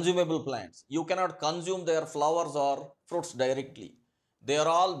not consumable plants. You cannot consume their flowers or fruits directly. They are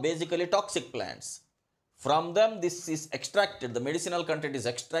all basically toxic plants. From them this is extracted, the medicinal content is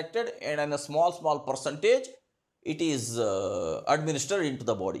extracted, and in a small percentage it is administered into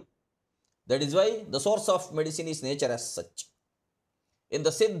the body. That is why the source of medicine is nature as such. In the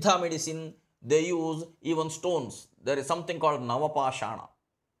Siddha medicine, they use even stones. There is something called Navapashana.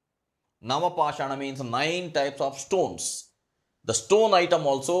 Navapashana means 9 types of stones. The stone item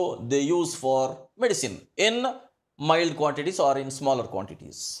also they use for medicine in mild quantities or in smaller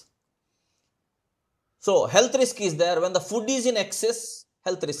quantities. So health risk is there. When the food is in excess,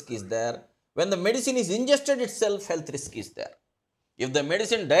 health risk is there. When the medicine is ingested itself, health risk is there. If the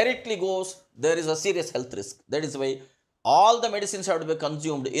medicine directly goes, there is a serious health risk. That is why all the medicines have to be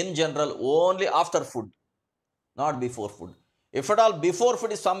consumed in general only after food, not before food. If at all before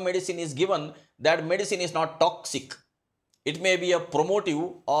food some medicine is given, that medicine is not toxic. It may be a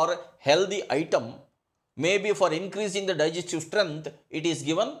promotive or healthy item. Maybe for increasing the digestive strength, it is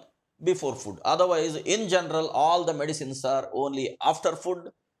given before food. Otherwise, in general, all the medicines are only after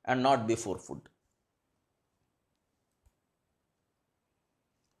food and not before food.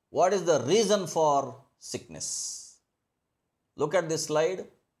 What is the reason for sickness? Look at this slide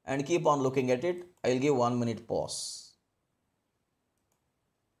and keep on looking at it. I will give 1 minute pause.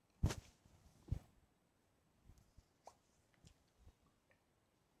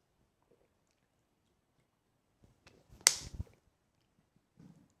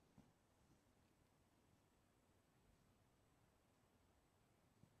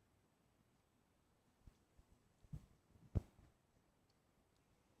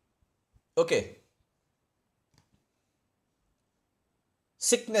 Okay.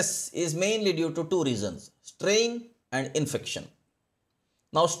 Sickness is mainly due to 2 reasons, strain and infection.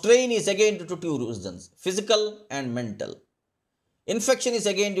 Now strain is again due to 2 reasons, physical and mental. Infection is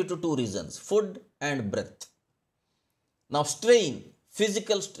again due to 2 reasons, food and breath. Now strain,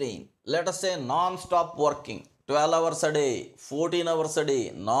 physical strain, let us say non-stop working, 12 hours a day, 14 hours a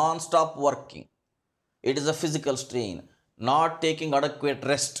day, non-stop working. It is a physical strain. Not taking adequate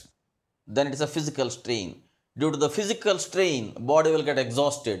rest, then it is a physical strain. Due to the physical strain, body will get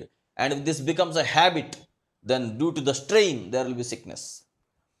exhausted, and if this becomes a habit, then due to the strain, there will be sickness.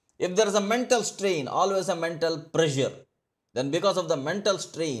 If there is a mental strain, always a mental pressure, then because of the mental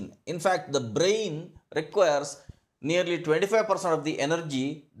strain, in fact, the brain requires nearly 25% of the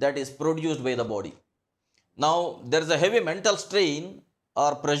energy that is produced by the body. Now, there is a heavy mental strain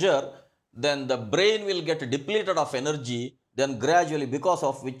or pressure, then the brain will get depleted of energy, then gradually because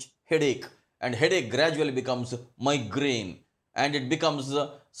of which headache, and headache gradually becomes migraine, and it becomes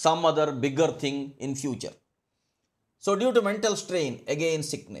some other bigger thing in future. So due to mental strain, again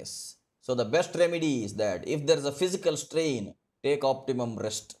sickness. So the best remedy is that if there is a physical strain, take optimum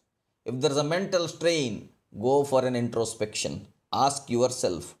rest. If there is a mental strain, go for an introspection. Ask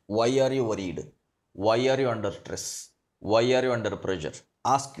yourself, why are you worried? Why are you under stress? Why are you under pressure?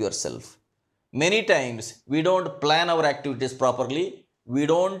 Ask yourself. Many times we don't plan our activities properly. We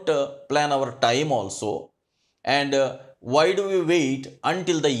don't plan our time also. And why do we wait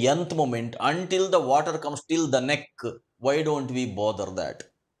until the nth moment, until the water comes till the neck, Why don't we bother that?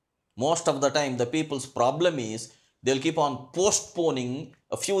 Most of the time, the people's problem is they'll keep on postponing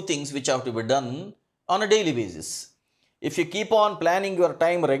a few things which have to be done on a daily basis. If you keep on planning your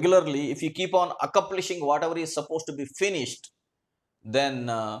time regularly, if you keep on accomplishing whatever is supposed to be finished, then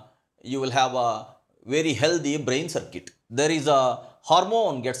you will have a very healthy brain circuit. There is a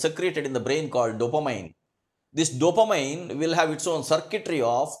hormone gets secreted in the brain called dopamine. This dopamine will have its own circuitry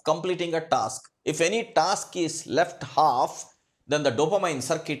of completing a task. If any task is left half, then the dopamine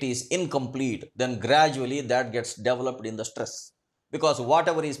circuit is incomplete. Then gradually that gets developed in the stress, because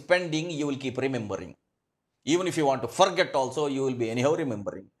whatever is pending you will keep remembering. Even if you want to forget also, you will be anyhow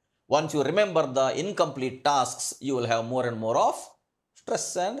remembering. Once you remember the incomplete tasks, you will have more and more of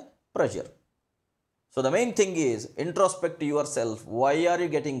stress and pressure. So the main thing is introspect to yourself. Why are you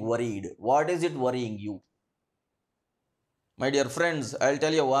getting worried? What is it worrying you? My dear friends, I'll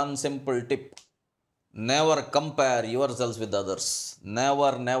tell you one simple tip. Never compare yourselves with others.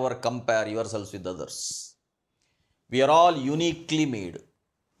 Never compare yourselves with others. We are all uniquely made.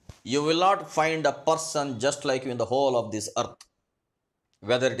 You will not find a person just like you in the whole of this earth.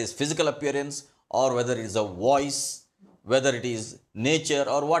 Whether it is physical appearance, or whether it is a voice, whether it is nature,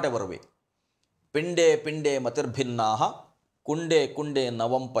 or whatever way. Pinde pinde matirbhinnaha, kunde kunde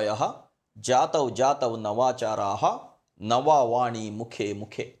navampayaha, jatav navacharaha, navavani mukhe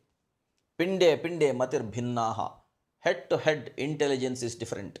mukhe. Pinde pinde matirbhinnaha. Head to head intelligence is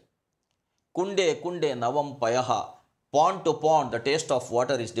different. Kunde kunde navampayaha. Pond to pond, the taste of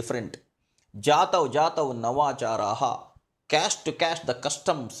water is different. Jatav navacharaha. Caste to caste, the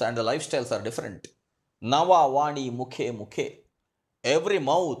customs and the lifestyles are different. Nava vani mukhe mukhe. Every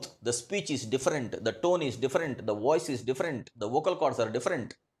mouth, the speech is different, the tone is different, the voice is different, the vocal cords are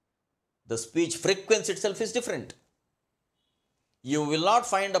different. The speech frequency itself is different. You will not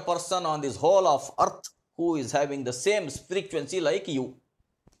find a person on this whole of earth who is having the same frequency like you.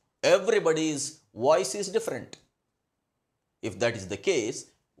 Everybody's voice is different. If that is the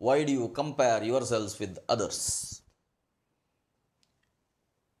case, why do you compare yourselves with others?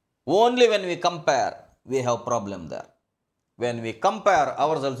 Only when we compare, we have problem there. When we compare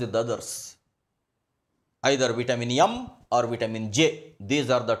ourselves with others, either vitamin M or vitamin J, these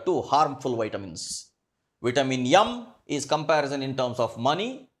are the two harmful vitamins. Vitamin M is comparison in terms of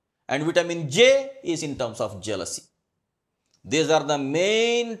money, and vitamin J is in terms of jealousy. These are the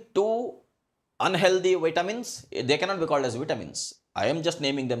main two unhealthy vitamins. They cannot be called as vitamins. I am just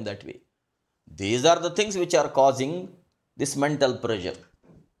naming them that way. These are the things which are causing this mental pressure.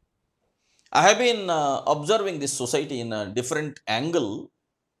 I have been observing this society in a different angle.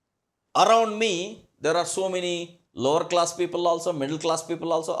 Around me, there are so many lower class people also, middle class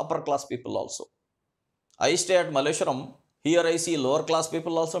people also, upper class people also. I stay at Malleshwaram. Here I see lower class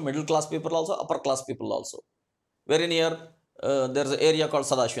people also, middle class people also, upper class people also. Very near, there is an area called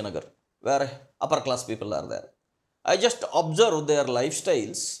Sadashivanagar, where upper class people are there. I just observe their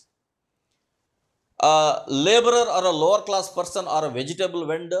lifestyles. A laborer or a lower class person or a vegetable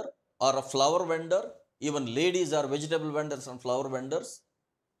vendor or a flower vendor, even ladies are vegetable vendors and flower vendors,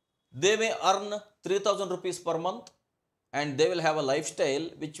 they may earn 3,000 rupees per month, and they will have a lifestyle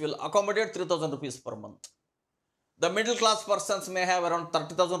which will accommodate 3,000 rupees per month. The middle class persons may have around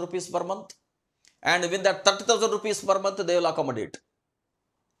 30,000 rupees per month, and with that 30,000 rupees per month, they will accommodate.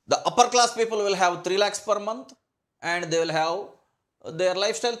 The upper class people will have 3 lakhs per month, and they will have their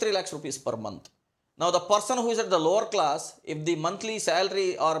lifestyle 3 lakhs rupees per month. Now, the person who is at the lower class, if the monthly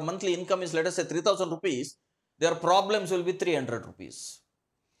salary or monthly income is, let us say, 3,000 rupees, their problems will be 300 rupees.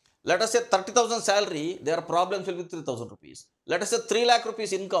 Let us say 30,000 salary, their problems will be 3,000 rupees. Let us say 3 lakh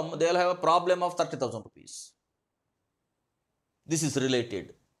rupees income, they will have a problem of 30,000 rupees. This is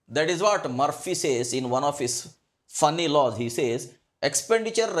related. That is what Murphy says in one of his funny laws. He says,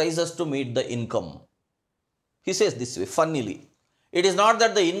 expenditure rises to meet the income. He says this way, funnily. It is not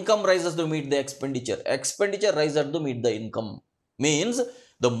that the income rises to meet the expenditure. Expenditure rises to meet the income. Means,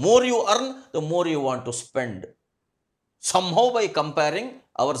 the more you earn, the more you want to spend. Somehow by comparing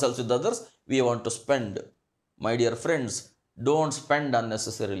ourselves with others, we want to spend. My dear friends, don't spend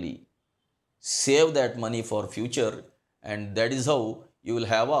unnecessarily. Save that money for future, and that is how you will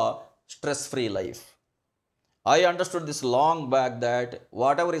have a stress-free life. I understood this long back that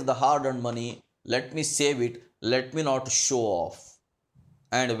whatever is the hard-earned money, let me save it, let me not show off.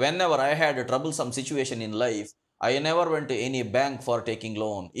 And whenever I had a troublesome situation in life, I never went to any bank for taking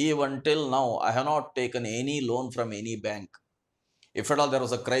loan. Even till now, I have not taken any loan from any bank. If at all there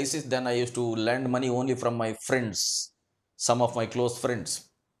was a crisis, then I used to lend money only from my friends, some of my close friends.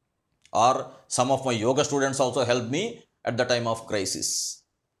 Or some of my yoga students also helped me at the time of crisis.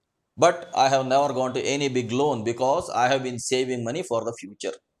 But I have never gone to any big loan because I have been saving money for the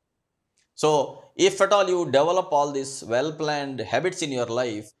future. So, if at all you develop all these well planned habits in your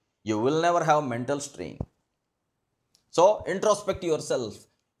life, you will never have mental strain. So, introspect yourself.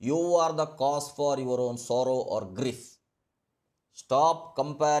 You are the cause for your own sorrow or grief. Stop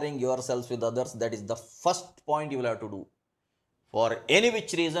comparing yourselves with others. That is the first point you will have to do. For any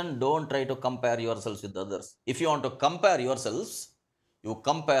which reason, don't try to compare yourselves with others. If you want to compare yourselves, you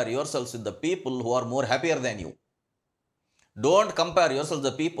compare yourselves with the people who are more happier than you. Don't compare yourselves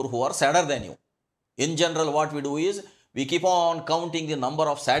with the people who are sadder than you. In general, what we do is we keep on counting the number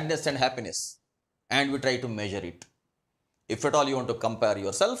of sadness and happiness and we try to measure it. If at all you want to compare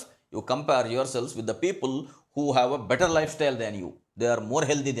yourself, you compare yourselves with the people who have a better lifestyle than you. They are more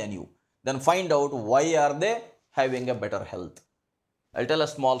healthy than you. Then find out why are they having a better health. I'll tell a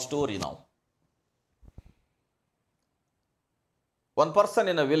small story now. One person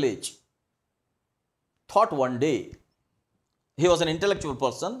in a village thought one day, he was an intellectual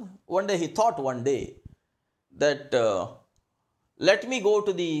person, one day he thought one day that let me go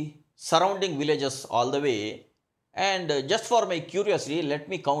to the surrounding villages all the way and just for my curiosity, let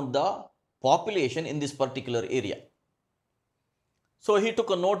me count the population in this particular area. So he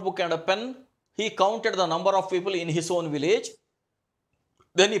took a notebook and a pen. He counted the number of people in his own village.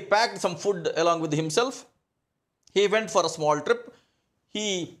 Then he packed some food along with himself. He went for a small trip.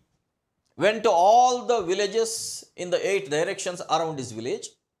 He went to all the villages in the 8 directions around his village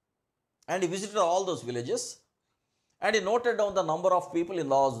and he visited all those villages and he noted down the number of people in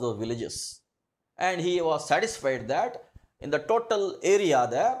all those villages. And he was satisfied that in the total area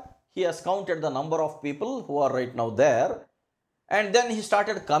there, he has counted the number of people who are right now there. And then he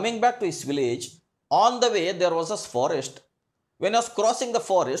started coming back to his village. On the way, there was a forest. When he was crossing the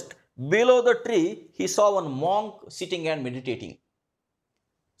forest, below the tree, he saw one monk sitting and meditating.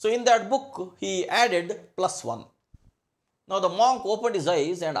 So in that book, he added +1. Now the monk opened his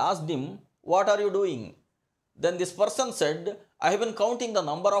eyes and asked him, "What are you doing?" Then this person said, "I have been counting the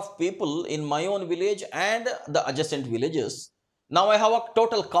number of people in my own village and the adjacent villages. Now I have a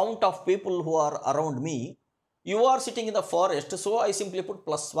total count of people who are around me. You are sitting in the forest, so I simply put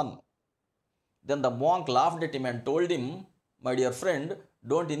 +1. Then the monk laughed at him and told him, "My dear friend,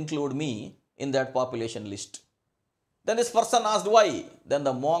 don't include me in that population list." Then this person asked why. Then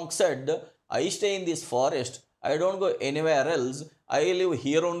the monk said, "I stay in this forest. I don't go anywhere else. I live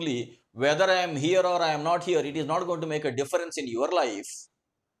here only. Whether I am here or I am not here, it is not going to make a difference in your life.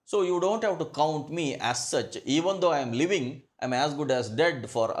 So you don't have to count me as such. Even though I am living, I am as good as dead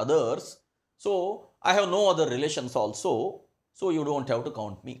for others. So I have no other relations also. So you don't have to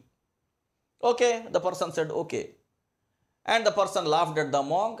count me." Okay, the person said okay. And the person laughed at the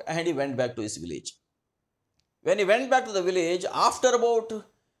monk and he went back to his village. When he went back to the village, after about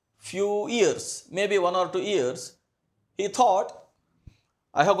few years, maybe 1 or 2 years, he thought,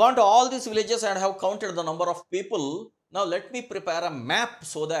 "I have gone to all these villages and have counted the number of people. Now let me prepare a map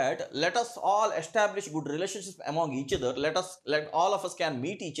so that let us all establish good relationships among each other. Let all of us can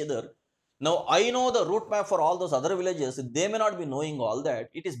meet each other. Now I know the route map for all those other villages. They may not be knowing all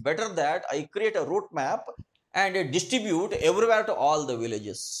that. It is better that I create a route map and distribute everywhere to all the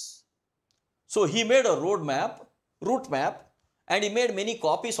villages." So he made a route map, and he made many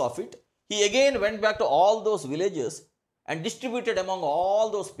copies of it. He again went back to all those villages and distributed among all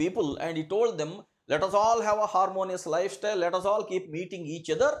those people, and he told them, "Let us all have a harmonious lifestyle. Let us all keep meeting each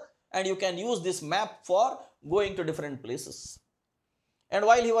other, and you can use this map for going to different places." And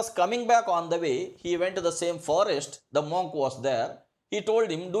while he was coming back on the way, he went to the same forest. The monk was there. He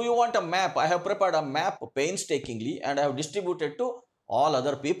told him, "Do you want a map? I have prepared a map painstakingly and I have distributed to all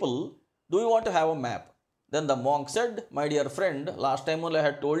other people. Do you want to have a map?" Then the monk said, "My dear friend, last time only I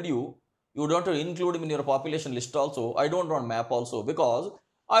had told you, you don't have to include me in your population list also. I don't want map also because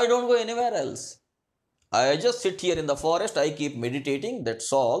I don't go anywhere else. I just sit here in the forest. I keep meditating.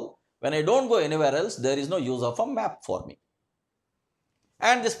 That's all. When I don't go anywhere else, there is no use of a map for me."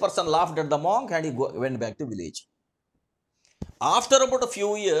 And this person laughed at the monk and he went back to village. After about a few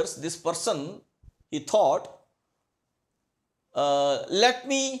years, this person, he thought, let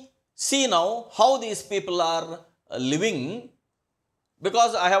me see now how these people are living,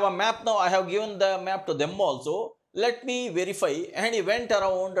 because I have a map now. I have given the map to them also. Let me verify. And he went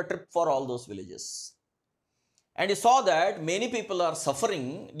around a trip for all those villages. And he saw that many people are suffering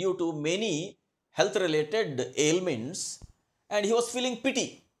due to many health related ailments. And he was feeling pity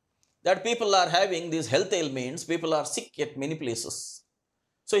that people are having these health ailments. People are sick at many places.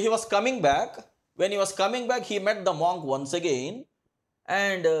 So he was coming back. When he was coming back, he met the monk once again.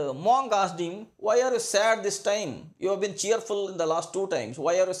 And monk asked him, why are you sad this time? You have been cheerful in the last two times.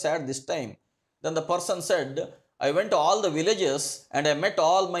 Why are you sad this time? Then the person said, I went to all the villages and I met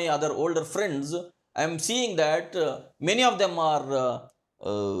all my other older friends. I am seeing that many of them are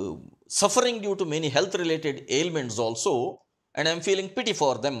suffering due to many health related ailments also, and I am feeling pity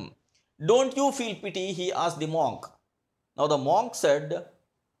for them. Don't you feel pity? He asked the monk. Now the monk said,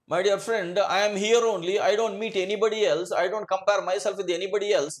 my dear friend, I am here only. I don't meet anybody else. I don't compare myself with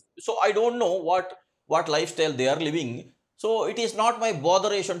anybody else. So I don't know what lifestyle they are living. So it is not my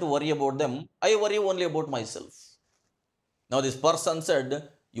botheration to worry about them. I worry only about myself. Now this person said,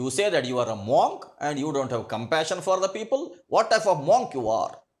 you say that you are a monk and you don't have compassion for the people. What type of monk you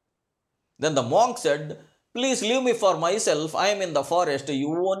are? Then the monk said, please leave me for myself. I am in the forest.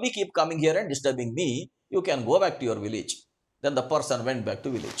 You only keep coming here and disturbing me. You can go back to your village. Then the person went back to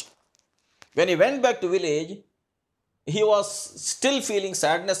village. When he went back to village, he was still feeling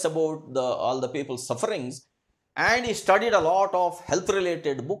sadness about all the people's sufferings, and he studied a lot of health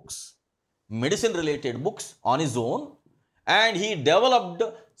related books, medicine related books on his own, and he developed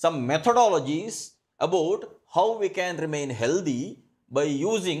some methodologies about how we can remain healthy by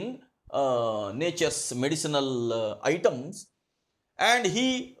using nature's medicinal items, and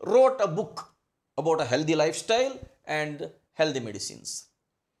he wrote a book about a healthy lifestyle and healthy medicines.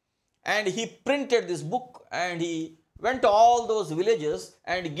 And he printed this book and he went to all those villages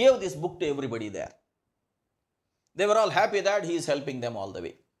and gave this book to everybody there. They were all happy that he is helping them all the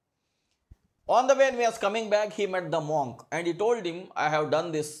way. On the way, when he was coming back, he met the monk and he told him, I have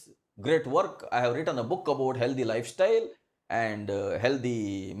done this great work. I have written a book about healthy lifestyle and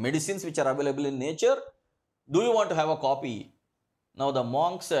healthy medicines which are available in nature. Do you want to have a copy? Now the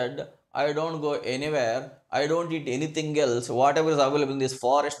monk said, I don't go anywhere. I don't eat anything else. Whatever is available in this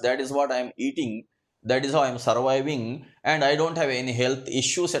forest, that is what I am eating. That is how I am surviving. And I don't have any health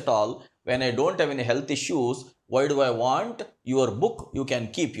issues at all. When I don't have any health issues, why do I want your book? You can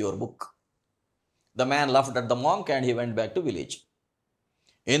keep your book. The man laughed at the monk and he went back to village.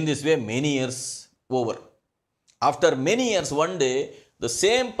 In this way, many years over. After many years, one day, the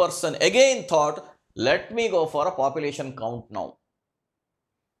same person again thought, let me go for a population count now.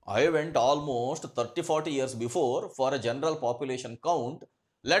 I went almost 30-40 years before for a general population count.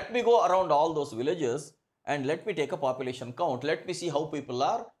 Let me go around all those villages and let me take a population count. Let me see how people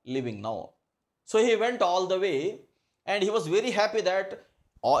are living now. So he went all the way and he was very happy that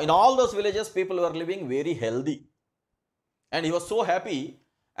in all those villages people were living very healthy. And he was so happy.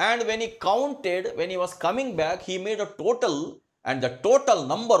 And when he counted, when he was coming back, he made a total and the total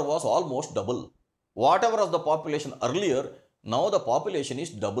number was almost double. Whatever was the population earlier, now the population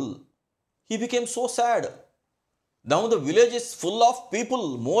is double. He became so sad. Now the village is full of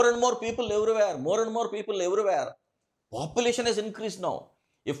people, more and more people everywhere, more and more people everywhere. Population has increased now.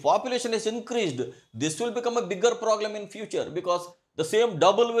 If population is increased, this will become a bigger problem in future because the same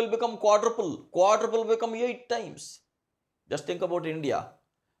double will become quadruple, quadruple will become 8 times. Just think about India.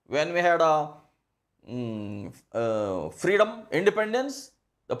 When we had a freedom, independence,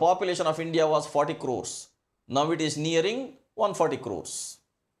 the population of India was 40 crores. Now it is nearing 140 crores.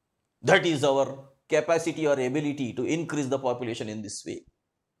 That is our capacity or ability to increase the population in this way.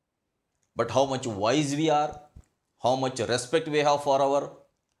 But how much wise we are, how much respect we have for our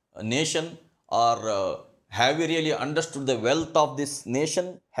nation, or have we really understood the wealth of this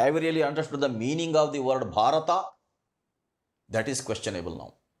nation? Have we really understood the meaning of the word Bharata? That is questionable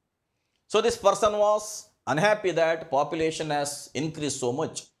now. So this person was unhappy that population has increased so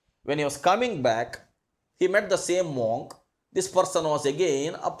much. When he was coming back, he met the same monk. This person was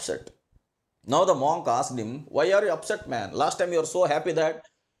again upset. Now the monk asked him, why are you upset, man? Last time you were so happy that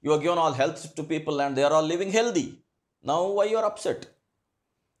you have given all health to people and they are all living healthy. Now why you are upset?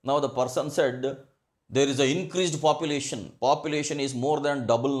 Now the person said, there is an increased population. Population is more than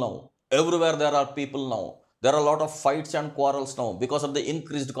double now. Everywhere there are people now. There are a lot of fights and quarrels now because of the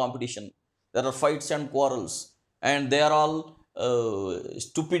increased competition. There are fights and quarrels and they are all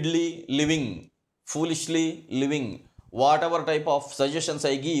stupidly living, foolishly living. Whatever type of suggestions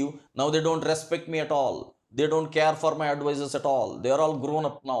I give, now they don't respect me at all. They don't care for my advices at all. They are all grown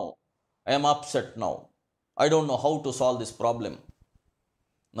up now. I am upset now. I don't know how to solve this problem.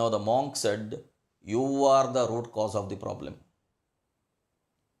 Now the monk said, you are the root cause of the problem.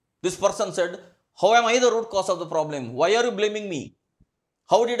 This person said, how am I the root cause of the problem? Why are you blaming me?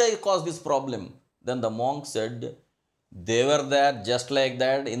 How did I cause this problem? Then the monk said, they were there just like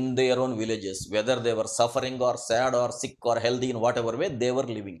that in their own villages. Whether they were suffering or sad or sick or healthy in whatever way, they were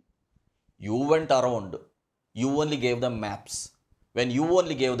living. You went around. You only gave them maps. When you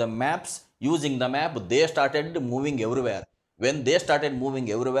only gave them maps, using the map, they started moving everywhere. When they started moving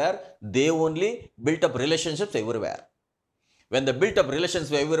everywhere, they only built up relationships everywhere. When they built up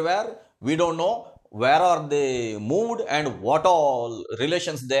relations everywhere, we don't know where are they moved and what all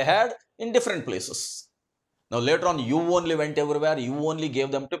relations they had in different places. Now later on, you only went everywhere, you only gave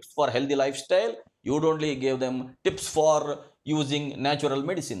them tips for healthy lifestyle, you only gave them tips for using natural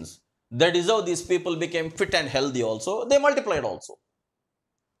medicines. That is how these people became fit and healthy also. They multiplied also.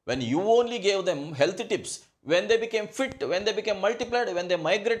 When you only gave them healthy tips, when they became fit, when they became multiplied, when they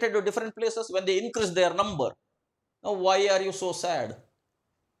migrated to different places, when they increased their number, now why are you so sad?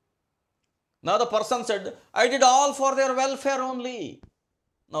 Now the person said, I did all for their welfare only.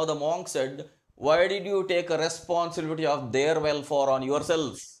 Now the monk said, why did you take a responsibility of their welfare on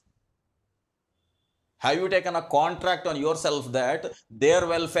yourself? Have you taken a contract on yourself that their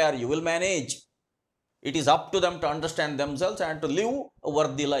welfare you will manage? It is up to them to understand themselves and to live a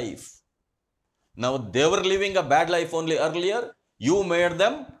worthy life. Now they were living a bad life only earlier. You made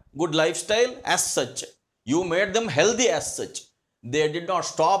them good lifestyle as such. You made them healthy as such. They did not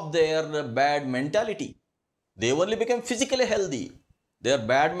stop their bad mentality. They only became physically healthy. Their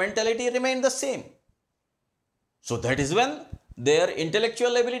bad mentality remained the same. So that is when their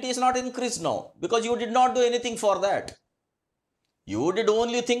intellectual ability is not increased now, because you did not do anything for that. You did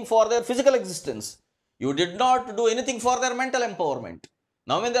only think for their physical existence. You did not do anything for their mental empowerment.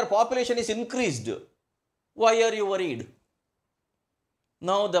 Now when their population is increased, why are you worried?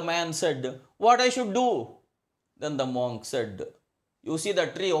 Now the man said, what I should do? Then the monk said, you see the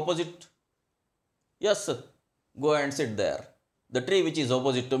tree opposite? Yes, go and sit there. The tree which is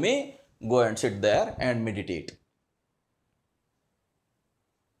opposite to me, go and sit there and meditate.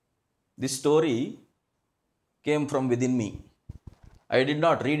 This story came from within me. I did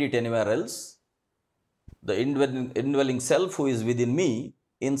not read it anywhere else. The indwelling self who is within me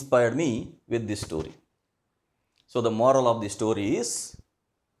inspired me with this story. So the moral of the story is,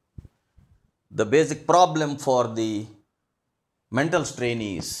 the basic problem for the mental strain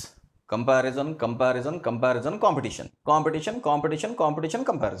is comparison, comparison, comparison, competition. Competition, competition, competition,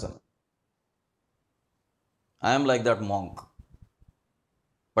 comparison. I am like that monk.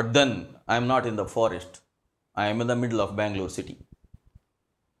 But then I am not in the forest. I am in the middle of Bangalore city.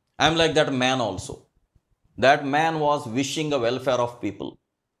 I am like that man also. That man was wishing a welfare of people.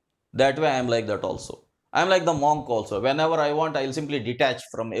 That way I am like that also. I am like the monk also. Whenever I want, I will simply detach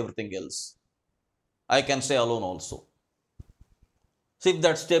from everything else. I can stay alone also. So if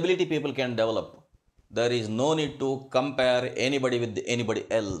that stability people can develop, there is no need to compare anybody with anybody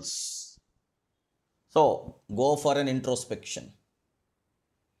else. So go for an introspection.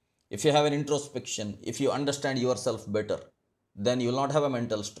 If you have an introspection, if you understand yourself better, then you will not have a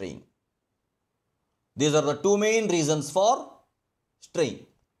mental strain. These are the two main reasons for strain.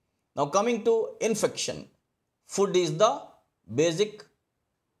 Now coming to infection. Food is the basic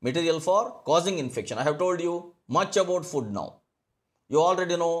material for causing infection. I have told you much about food now. You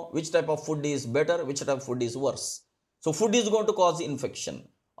already know which type of food is better, which type of food is worse. So food is going to cause infection,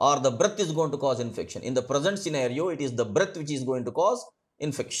 or the breath is going to cause infection. In the present scenario, it is the breath which is going to cause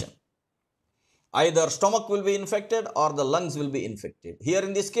infection. Either stomach will be infected or the lungs will be infected. Here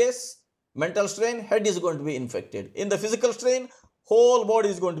in this case, mental strain, head is going to be infected. In the physical strain, whole body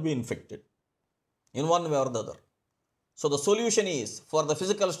is going to be infected in one way or the other. So the solution is, for the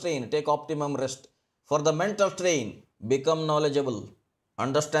physical strain, take optimum rest. For the mental strain, become knowledgeable.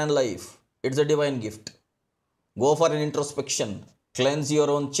 Understand life. It's a divine gift. Go for an introspection. Cleanse your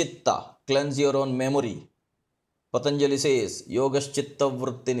own chitta. Cleanse your own memory. Patanjali says, Yogas chitta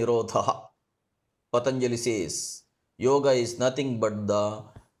vritti nirodha. Patanjali says, yoga is nothing but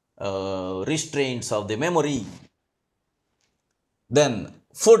the restraints of the memory. Then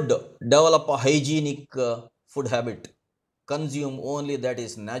food, develop a hygienic food habit. Consume only that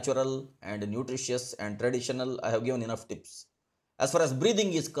is natural and nutritious and traditional. I have given enough tips. As far as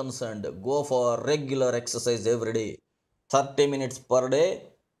breathing is concerned, go for regular exercise every day. 30 minutes per day.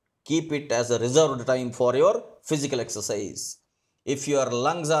 Keep it as a reserved time for your physical exercise. If your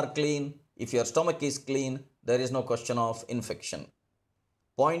lungs are clean, if your stomach is clean, there is no question of infection.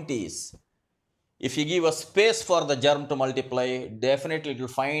 Point is, if you give a space for the germ to multiply, definitely it will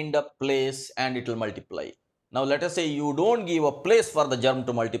find a place and it will multiply. Now let us say you don't give a place for the germ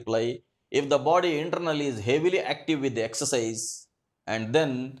to multiply. If the body internally is heavily active with the exercise, and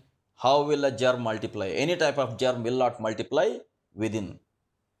then how will a germ multiply? Any type of germ will not multiply within.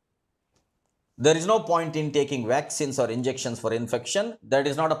 There is no point in taking vaccines or injections for infection. That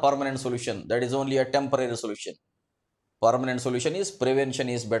is not a permanent solution. That is only a temporary solution. Permanent solution is prevention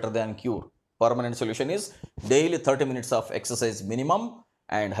is better than cure. Permanent solution is daily 30 minutes of exercise minimum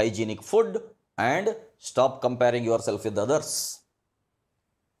and hygienic food and stop comparing yourself with others.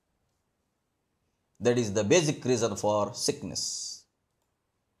 That is the basic reason for sickness.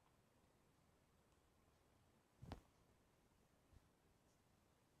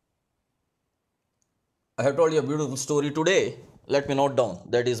 I have told you a beautiful story today. Let me note down.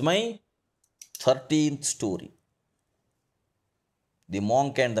 That is my 13th story. The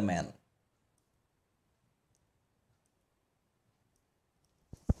monk and the man.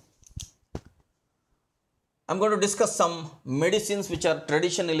 I'm going to discuss some medicines which are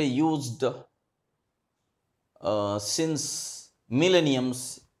traditionally used since millenniums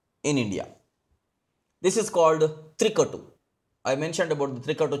in India. This is called Trikatu. I mentioned about the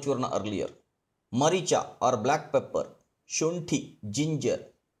Trikatu Churna earlier. Maricha or black pepper, Shunthi, ginger,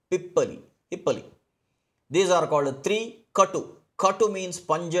 Hippali. These are called three Katu. Katu means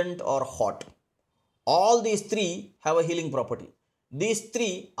pungent or hot. All these three have a healing property. These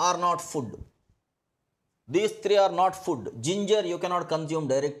three are not food. These three are not food. Ginger you cannot consume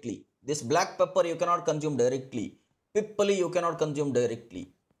directly. This black pepper you cannot consume directly. Hippali you cannot consume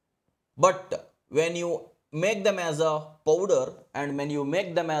directly. But when you make them as a powder and when you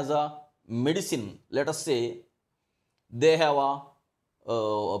make them as a medicine, let us say, they have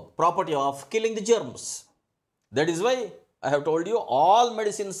a property of killing the germs. That is why I have told you all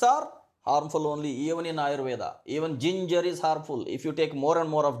medicines are harmful only, even in Ayurveda. Even ginger is harmful. If you take more and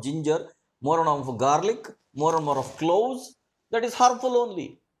more of ginger, more and more of garlic, more and more of cloves, that is harmful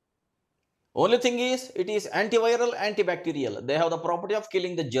only. Only thing is, it is antiviral, antibacterial. They have the property of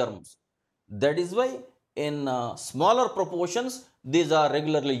killing the germs. That is why in smaller proportions, these are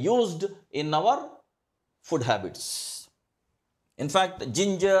regularly used in our food habits. In fact,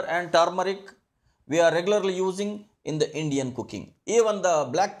 ginger and turmeric, we are regularly using in the Indian cooking. Even the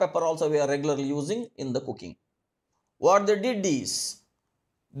black pepper also we are regularly using in the cooking. What they did is,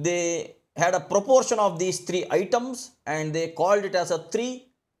 they had a proportion of these three items and they called it as a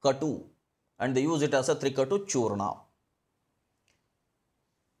Trikatu, and they use it as a Trikatu Churna.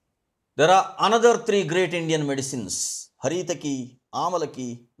 There are another three great Indian medicines: Haritaki,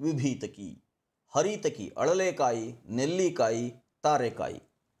 Amalaki, Vibhitaki. Haritaki, Adalekai, Nellikai, Tarekai.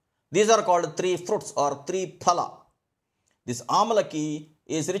 These are called three fruits or three phala. This Amalaki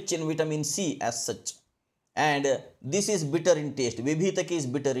is rich in vitamin C as such. And this is bitter in taste. Vibhitaki is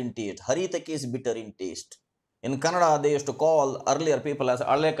bitter in taste. Haritaki is bitter in taste. In Kannada, they used to call earlier people as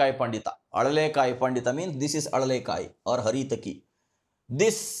Adalekai Pandita. Adalekai Pandita means this is Adalekai or Haritaki.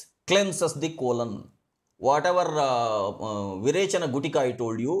 This cleanses the colon. Whatever Virechana Gutika I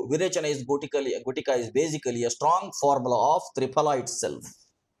told you, Virechana is Gutika is basically a strong formula of Triphala itself.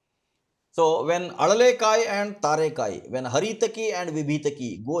 So when Adalekai and Tarekai, when Haritaki and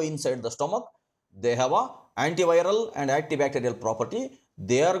Vibhitaki go inside the stomach, they have a antiviral and antibacterial property.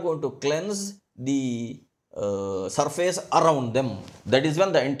 They are going to cleanse the surface around them. That is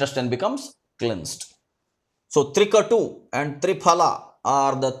when the intestine becomes cleansed. So Trikatu and Triphala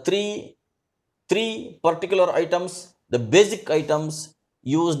are the three particular items, the basic items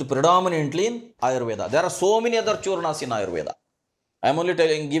used predominantly in Ayurveda. There are so many other churnas in Ayurveda. I am only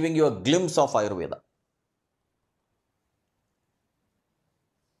giving you a glimpse of Ayurveda.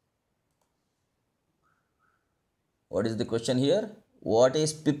 What is the question here? What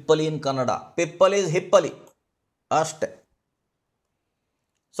is Pippali in Kannada? Pippali is Hippali. Ashte.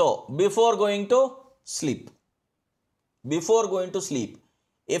 So, before going to sleep,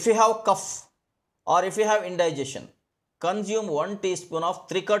 if you have cough or if you have indigestion, consume 1 teaspoon of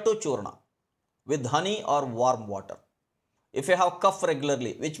Trikatu Churna with honey or warm water. If you have cough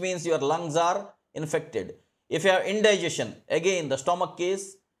regularly, which means your lungs are infected. If you have indigestion, again the stomach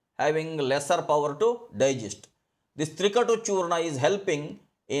is having lesser power to digest. This Trikatu Churna is helping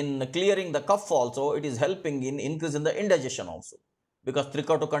in clearing the cough also. It is helping in increasing the indigestion also, because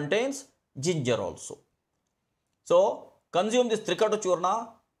Trikatu contains ginger also. So, consume this Trikatu Churna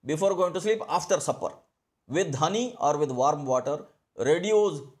before going to sleep, after supper, with honey or with warm water.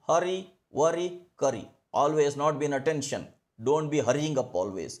 Reduce hurry, worry, curry. Always not be in attention. Don't be hurrying up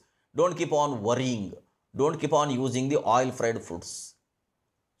always. Don't keep on worrying. Don't keep on using the oil fried foods.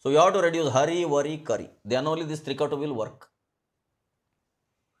 So you have to reduce hurry, worry, curry. Then only this Trikatu will work.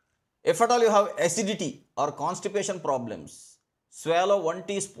 If at all you have acidity or constipation problems, swallow 1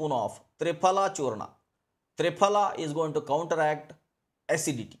 teaspoon of Triphala Churna. Triphala is going to counteract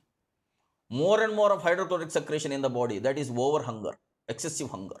acidity. More and more of hydrochloric secretion in the body, that is over hunger, excessive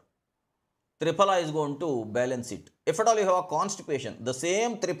hunger. Triphala is going to balance it. If at all you have a constipation, the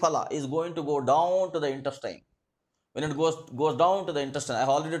same Triphala is going to go down to the intestine. When it goes down to the intestine, I have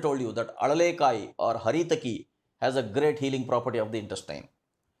already told you that Adalekai or Haritaki has a great healing property of the intestine.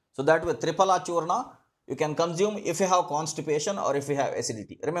 So that way Triphala Churna you can consume if you have constipation or if you have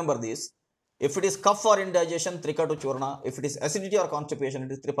acidity. Remember this. If it is cough or indigestion, Trikatu Churna. If it is acidity or constipation,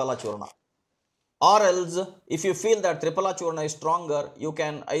 it is Triphala Churna. Or else, if you feel that Triphala Churna is stronger, you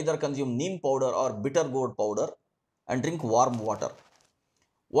can either consume neem powder or bitter gourd powder and drink warm water.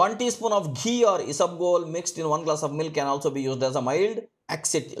 1 teaspoon of ghee or isabgol mixed in 1 glass of milk can also be used as a mild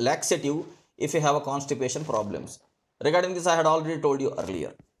laxative if you have a constipation problems. Regarding this, I had already told you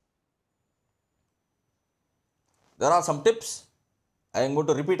earlier. There are some tips. I am going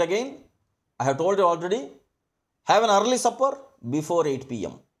to repeat again. I have told you already. Have an early supper before 8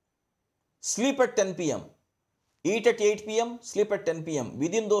 p.m. Sleep at 10 p.m. Eat at 8 p.m. Sleep at 10 p.m.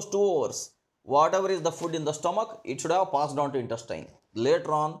 Within those 2 hours, whatever is the food in the stomach, it should have passed on to intestine.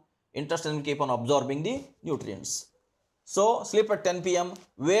 Later on, intestine will keep on absorbing the nutrients. So, sleep at 10 p.m.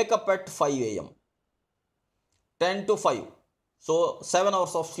 Wake up at 5 a.m. 10 to 5. So, 7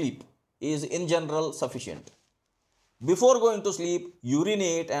 hours of sleep is in general sufficient. Before going to sleep,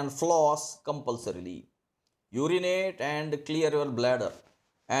 urinate and floss compulsorily. Urinate and clear your bladder.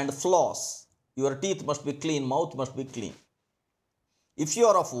 And floss. Your teeth must be clean, mouth must be clean. If you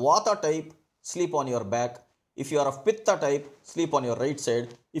are of Vata type, sleep on your back. If you are of Pitta type, sleep on your right side.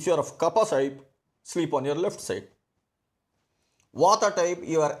 If you are of Kapha type, sleep on your left side. Vata type,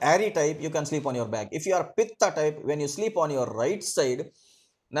 you are Ari type, you can sleep on your back. If you are Pitta type, when you sleep on your right side,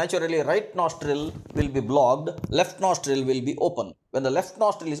 naturally right nostril will be blocked, left nostril will be open. When the left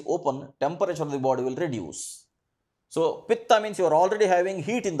nostril is open, temperature of the body will reduce. So, Pitta means you are already having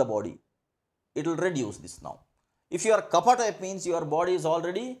heat in the body. It will reduce this now. If you are Kapha type means your body is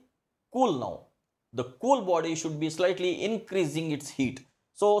already cool now. The cool body should be slightly increasing its heat.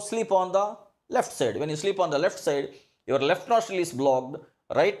 So, sleep on the left side. When you sleep on the left side, your left nostril is blocked,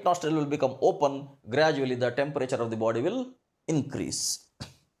 right nostril will become open. Gradually, the temperature of the body will increase.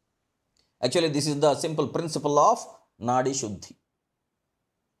 Actually, this is the simple principle of Nadi Shuddhi.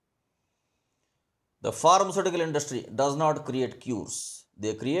 The pharmaceutical industry does not create cures.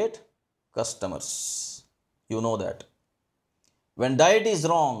 They create customers. You know that. When diet is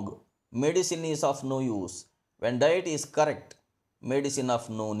wrong, medicine is of no use. When diet is correct, medicine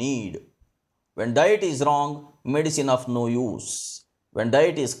of no need. When diet is wrong, medicine of no use. When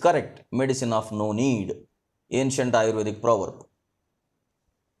diet is correct, medicine of no need. Ancient Ayurvedic proverb.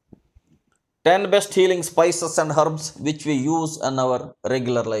 10 best healing spices and herbs which we use in our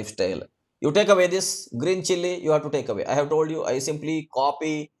regular lifestyle. You take away this green chili, you have to take away. I have told you, I simply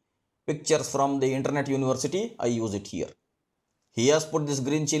copy pictures from the internet university, I use it here. He has put this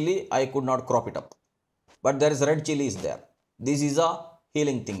green chili, I could not crop it up. But there is red chili is there. This is a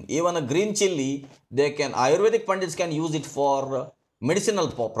healing thing. Even a green chili, Ayurvedic Pandits can use it for medicinal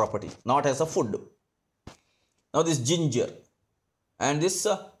property, not as a food. Now this ginger and this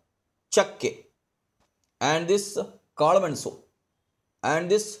chakke and this kalamenso and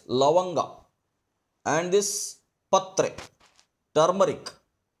this lavanga and this patre, turmeric,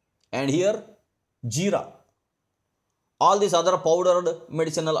 and here jeera. All these other powdered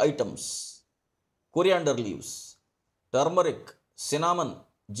medicinal items, coriander leaves, turmeric, cinnamon,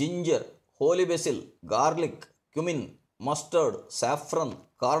 ginger, holy basil, garlic, cumin, mustard, saffron,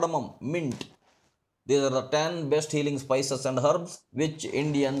 cardamom, mint. These are the 10 best healing spices and herbs which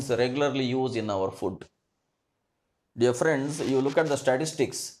Indians regularly use in our food. Dear friends, you look at the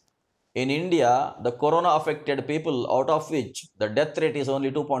statistics. In India, the corona affected people, out of which the death rate is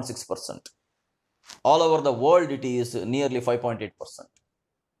only 2.6%. All over the world, it is nearly 5.8%.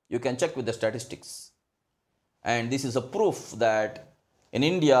 You can check with the statistics. And this is a proof that in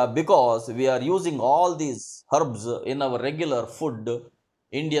India, because we are using all these herbs in our regular food,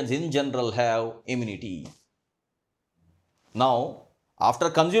 Indians in general have immunity. Now, after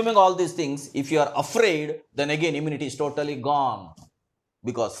consuming all these things, if you are afraid, then again immunity is totally gone.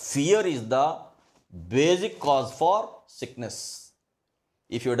 Because fear is the basic cause for sickness.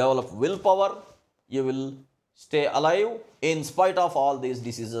 If you develop willpower, you will stay alive in spite of all these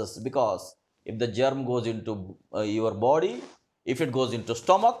diseases. Because if the germ goes into your body, if it goes into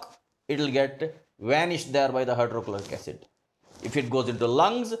stomach, it will get vanished there by the hydrochloric acid. If it goes into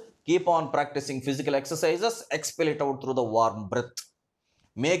lungs, keep on practicing physical exercises, expel it out through the warm breath.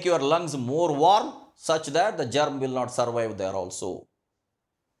 Make your lungs more warm such that the germ will not survive there also.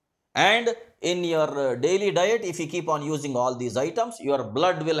 And in your daily diet, if you keep on using all these items, your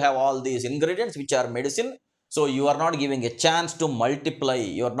blood will have all these ingredients which are medicine. So you are not giving a chance to multiply.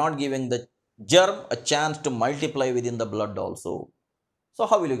 You are not giving the germ a chance to multiply within the blood also. So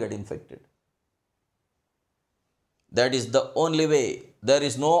how will you get infected? That is the only way. There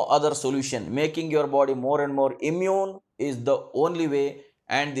is no other solution. Making your body more and more immune is the only way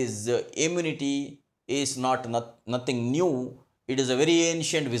And this immunity is nothing new. It is a very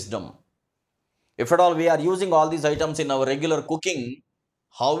ancient wisdom. If at all we are using all these items in our regular cooking,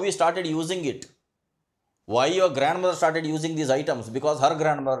 how we started using it? Why your grandmother started using these items? Because her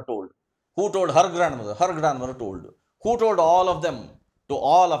grandmother told. Who told her grandmother? Her grandmother told. Who told all of them? To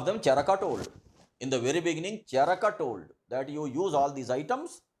all of them, Charaka told. In the very beginning, Charaka told that you use all these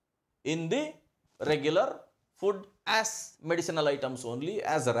items in the regular food as medicinal items only,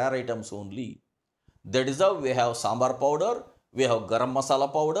 as rare items only. That is how we have sambar powder, we have garam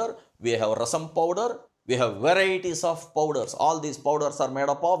masala powder, we have rasam powder, we have varieties of powders. All these powders are made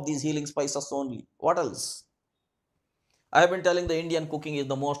up of these healing spices only. What else? I have been telling the Indian cooking is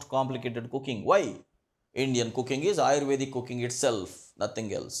the most complicated cooking. Why? Indian cooking is Ayurvedic cooking itself,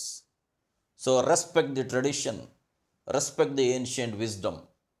 nothing else. So respect the tradition, respect the ancient wisdom,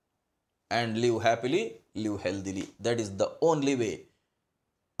 and live happily, live healthily. That is the only way.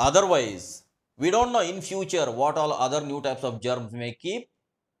 Otherwise, we don't know in future what all other new types of germs may keep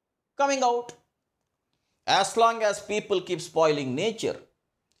coming out. As long as people keep spoiling nature,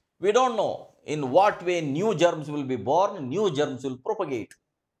 we don't know in what way new germs will be born, new germs will propagate.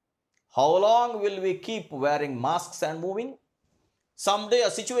 How long will we keep wearing masks and moving? Someday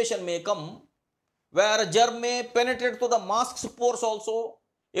a situation may come where a germ may penetrate to the mask's pores also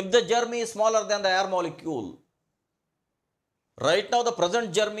if the germ is smaller than the air molecule. Right now the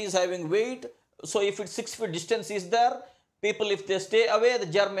present germ is having weight, so if it's 6 feet distance is there, people if they stay away, the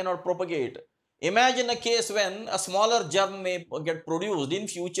germ may not propagate. Imagine a case when a smaller germ may get produced in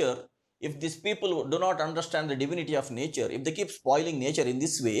future. If these people do not understand the divinity of nature, if they keep spoiling nature in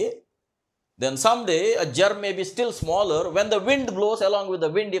this way, then someday a germ may be still smaller. When the wind blows, along with the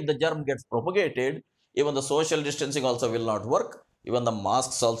wind, if the germ gets propagated, even the social distancing also will not work, even the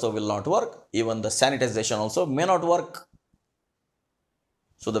masks also will not work, even the sanitization also may not work.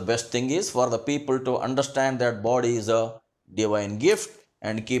 So the best thing is for the people to understand that body is a divine gift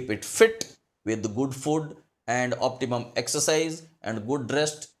and keep it fit with good food and optimum exercise and good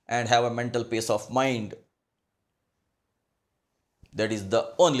rest and have a mental peace of mind. That is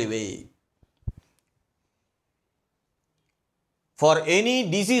the only way. For any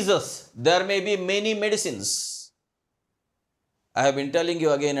diseases, there may be many medicines. I have been telling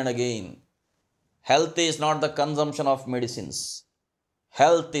you again and again, health is not the consumption of medicines.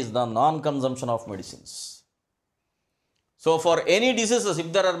 Health is the non-consumption of medicines. So for any diseases,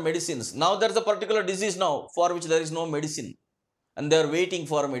 if there are medicines, now there is a particular disease now for which there is no medicine and they are waiting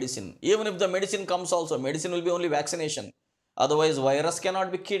for medicine. Even if the medicine comes also, medicine will be only vaccination. Otherwise, virus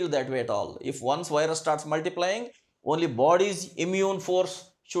cannot be killed that way at all. If once virus starts multiplying, only body's immune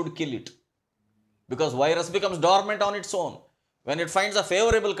force should kill it. Because virus becomes dormant on its own. When it finds a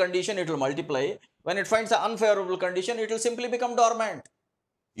favorable condition, it will multiply. When it finds an unfavorable condition, it will simply become dormant.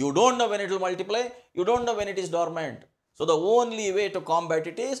 You don't know when it will multiply. You don't know when it is dormant. So the only way to combat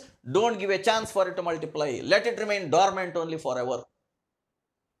it is don't give a chance for it to multiply. Let it remain dormant only forever.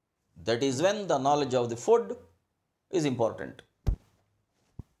 That is when the knowledge of the food is important.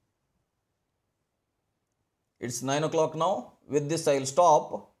 It's 9 o'clock now. With this, I will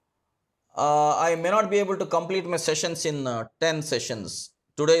stop. I may not be able to complete my sessions in 10 sessions.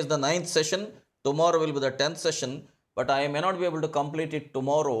 Today is the 9th session. Tomorrow will be the 10th session. But I may not be able to complete it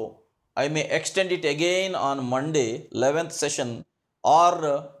tomorrow. I may extend it again on Monday, 11th session,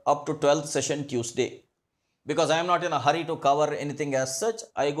 or up to 12th session Tuesday. Because I am not in a hurry to cover anything as such.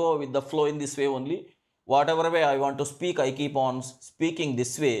 I go with the flow in this way only. Whatever way I want to speak, I keep on speaking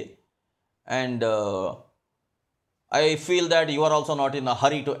this way. And I feel that you are also not in a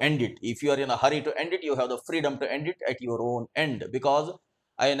hurry to end it. If you are in a hurry to end it, you have the freedom to end it at your own end. Because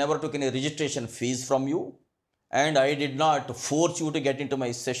I never took any registration fees from you. And I did not force you to get into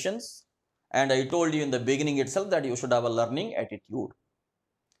my sessions. And I told you in the beginning itself that you should have a learning attitude.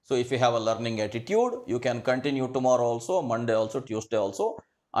 So if you have a learning attitude, you can continue tomorrow also, Monday also, Tuesday also,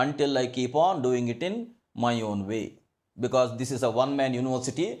 until I keep on doing it in my own way. Because this is a one-man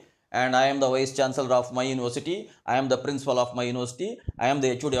university and I am the vice chancellor of my university. I am the principal of my university. I am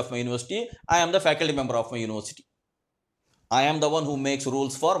the HOD of my university. I am the faculty member of my university. I am the one who makes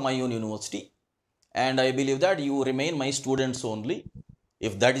rules for my own university. And I believe that you remain my students only.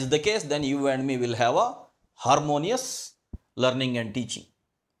 If that is the case, then you and me will have a harmonious learning and teaching.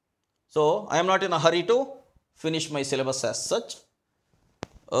 So I am not in a hurry to finish my syllabus as such.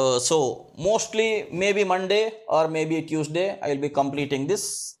 So mostly maybe Monday or maybe Tuesday I will be completing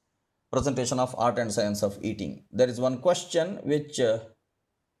this presentation of art and science of eating. There is one question which I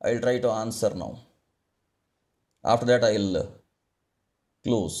will try to answer now. After that I will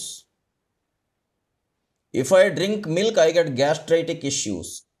close. If I drink milk, I get gastritic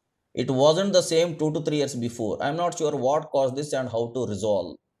issues. It wasn't the same 2 to 3 years before. I'm not sure what caused this and how to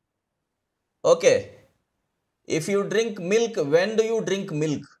resolve. Okay. If you drink milk, when do you drink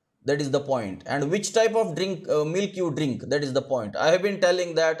milk? That is the point. And which type of milk you drink? That is the point. I have been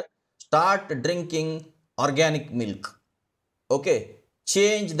telling that start drinking organic milk. Okay.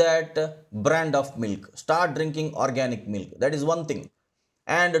 Change that brand of milk. Start drinking organic milk. That is one thing.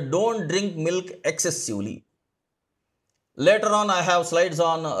 And don't drink milk excessively. Later on, I have slides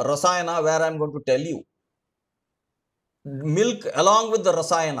on Rasayana where I am going to tell you milk along with the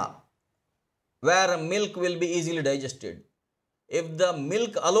Rasayana, where milk will be easily digested. If the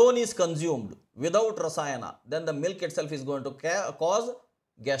milk alone is consumed without Rasayana, then the milk itself is going to cause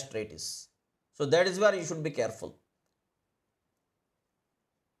gastritis. So that is where you should be careful.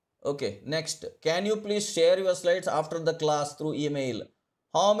 Okay, next. Can you please share your slides after the class through email?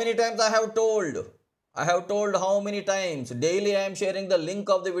 How many times I have told? I have told how many times. Daily I am sharing the link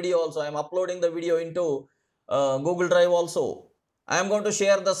of the video also. I am uploading the video into Google Drive also. I am going to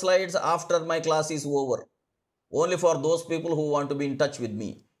share the slides after my class is over. Only for those people who want to be in touch with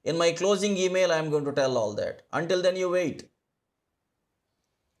me. In my closing email, I am going to tell all that. Until then, you wait.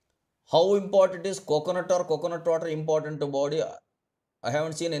 How important is coconut or coconut water important to body? I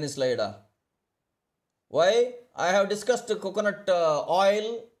haven't seen any slide. Why? I have discussed coconut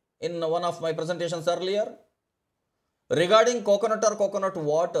oil in one of my presentations earlier. Regarding coconut or coconut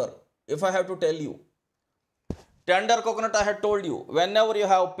water, if I have to tell you, tender coconut I had told you, whenever you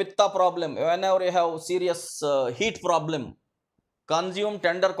have pitta problem, whenever you have serious heat problem, consume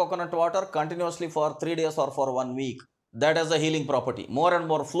tender coconut water continuously for 3 days or for 1 week. That has a healing property. More and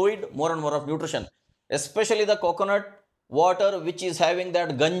more fluid, more and more of nutrition. Especially the coconut water which is having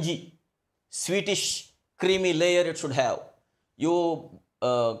that ganji, sweetish, creamy layer it should have. You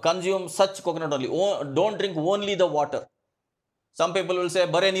consume such coconut only. Don't drink only the water. Some people will say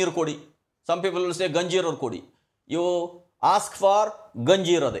bare neer kodi. Some people will say ganjir kodi. You ask for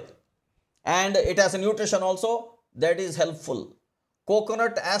ganjirade. And it has a nutrition also that is helpful.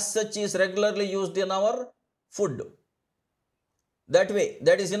 Coconut as such is regularly used in our food. That way,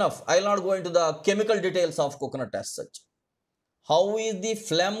 that is enough. I will not go into the chemical details of coconut as such. How is the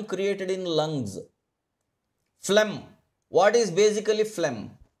phlegm created in lungs? Phlegm. What is basically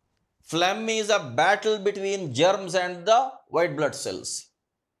phlegm? Phlegm is a battle between germs and the white blood cells.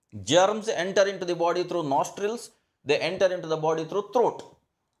 Germs enter into the body through nostrils. They enter into the body through throat.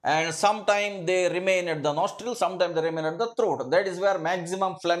 And sometimes they remain at the nostrils, sometimes they remain at the throat. That is where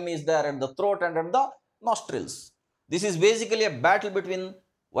maximum phlegm is there, at the throat and at the nostrils. This is basically a battle between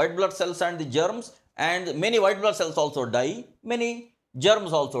white blood cells and the germs, and many white blood cells also die, many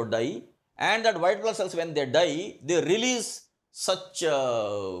germs also die, and that white blood cells, when they die, they release such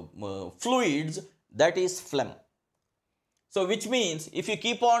fluids, that is phlegm. So which means if you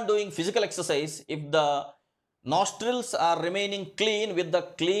keep on doing physical exercise, if the nostrils are remaining clean with the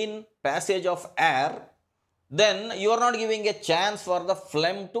clean passage of air, then you are not giving a chance for the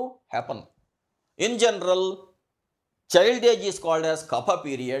phlegm to happen. In general, child age is called as kapha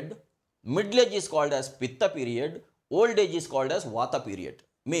period, middle age is called as pitta period, old age is called as vata period.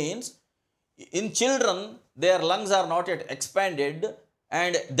 Means in children, their lungs are not yet expanded,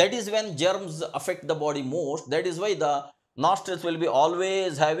 and that is when germs affect the body most. That is why the nostrils will be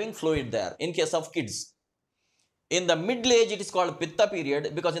always having fluid there in case of kids. In the middle age, it is called pitta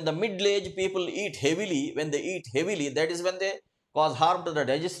period, because in the middle age, people eat heavily. When they eat heavily, that is when they cause harm to the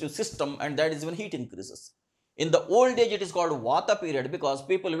digestive system, and that is when heat increases. In the old age, it is called vata period, because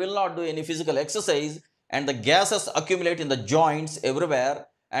people will not do any physical exercise and the gases accumulate in the joints everywhere,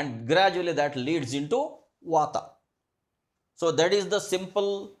 and gradually that leads into vata. So that is the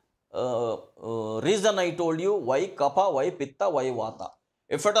simple reason I told you why kapha, why pitta, why vata.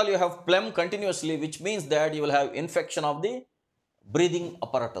 If at all you have phlegm continuously, which means that you will have infection of the breathing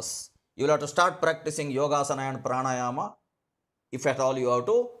apparatus. You will have to start practicing yogasana and pranayama if at all you have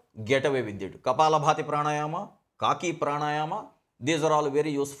to get away with it. Kapalabhati pranayama, kaki pranayama, these are all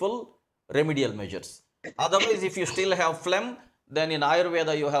very useful remedial measures. Otherwise, if you still have phlegm, then in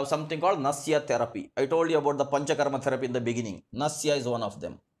Ayurveda you have something called Nasya therapy. I told you about the Panchakarma therapy in the beginning. Nasya is one of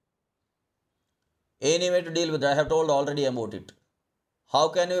them. Any way to deal with it, I have told already about it. How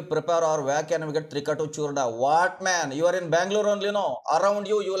can we prepare, or where can we get Trikatu Churda? What, man? You are in Bangalore only, no? Around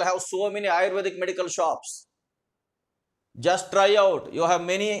you, you will have so many Ayurvedic medical shops. Just try out. You have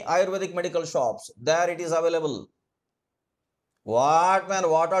many Ayurvedic medical shops. There it is available. What, man?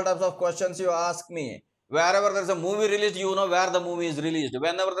 What all types of questions you ask me? Wherever there is a movie released, you know where the movie is released.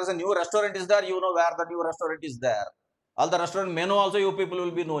 Whenever there is a new restaurant is there, you know where the new restaurant is there. All the restaurant menu also you people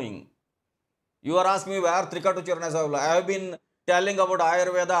will be knowing. You are asking me where Trikatu Churna is available. I have been telling about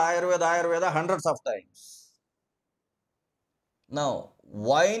Ayurveda hundreds of times. Now,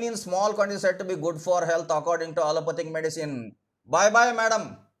 wine in small quantity is said to be good for health according to allopathic medicine. Bye bye,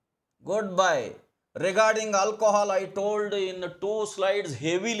 madam. Goodbye. Regarding alcohol, I told in 2 slides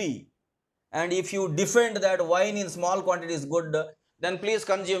heavily. And if you defend that wine in small quantity is good, then please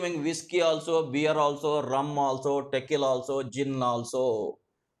consuming whiskey also, beer also, rum also, tequila also, gin also.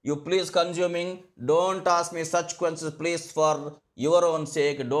 You please consuming. Don't ask me such questions, please, for your own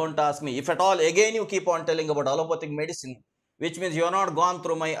sake. Don't ask me. If at all, again you keep on telling about allopathic medicine, which means you have not gone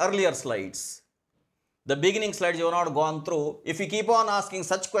through my earlier slides. The beginning slides you have not gone through. If you keep on asking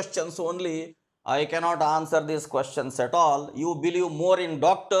such questions only, I cannot answer these questions at all. You believe more in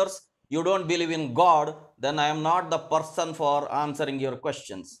doctors, you don't believe in God, then I am not the person for answering your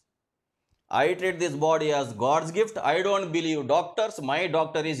questions. I treat this body as God's gift. I don't believe doctors. My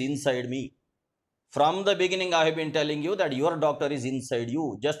doctor is inside me. From the beginning, I have been telling you that your doctor is inside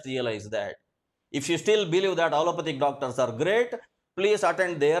you. Just realize that. If you still believe that allopathic doctors are great, please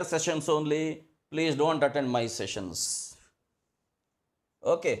attend their sessions only. Please don't attend my sessions.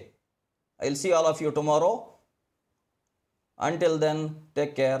 Okay. I'll see all of you tomorrow. Until then,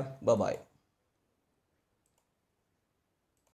 take care. Bye bye.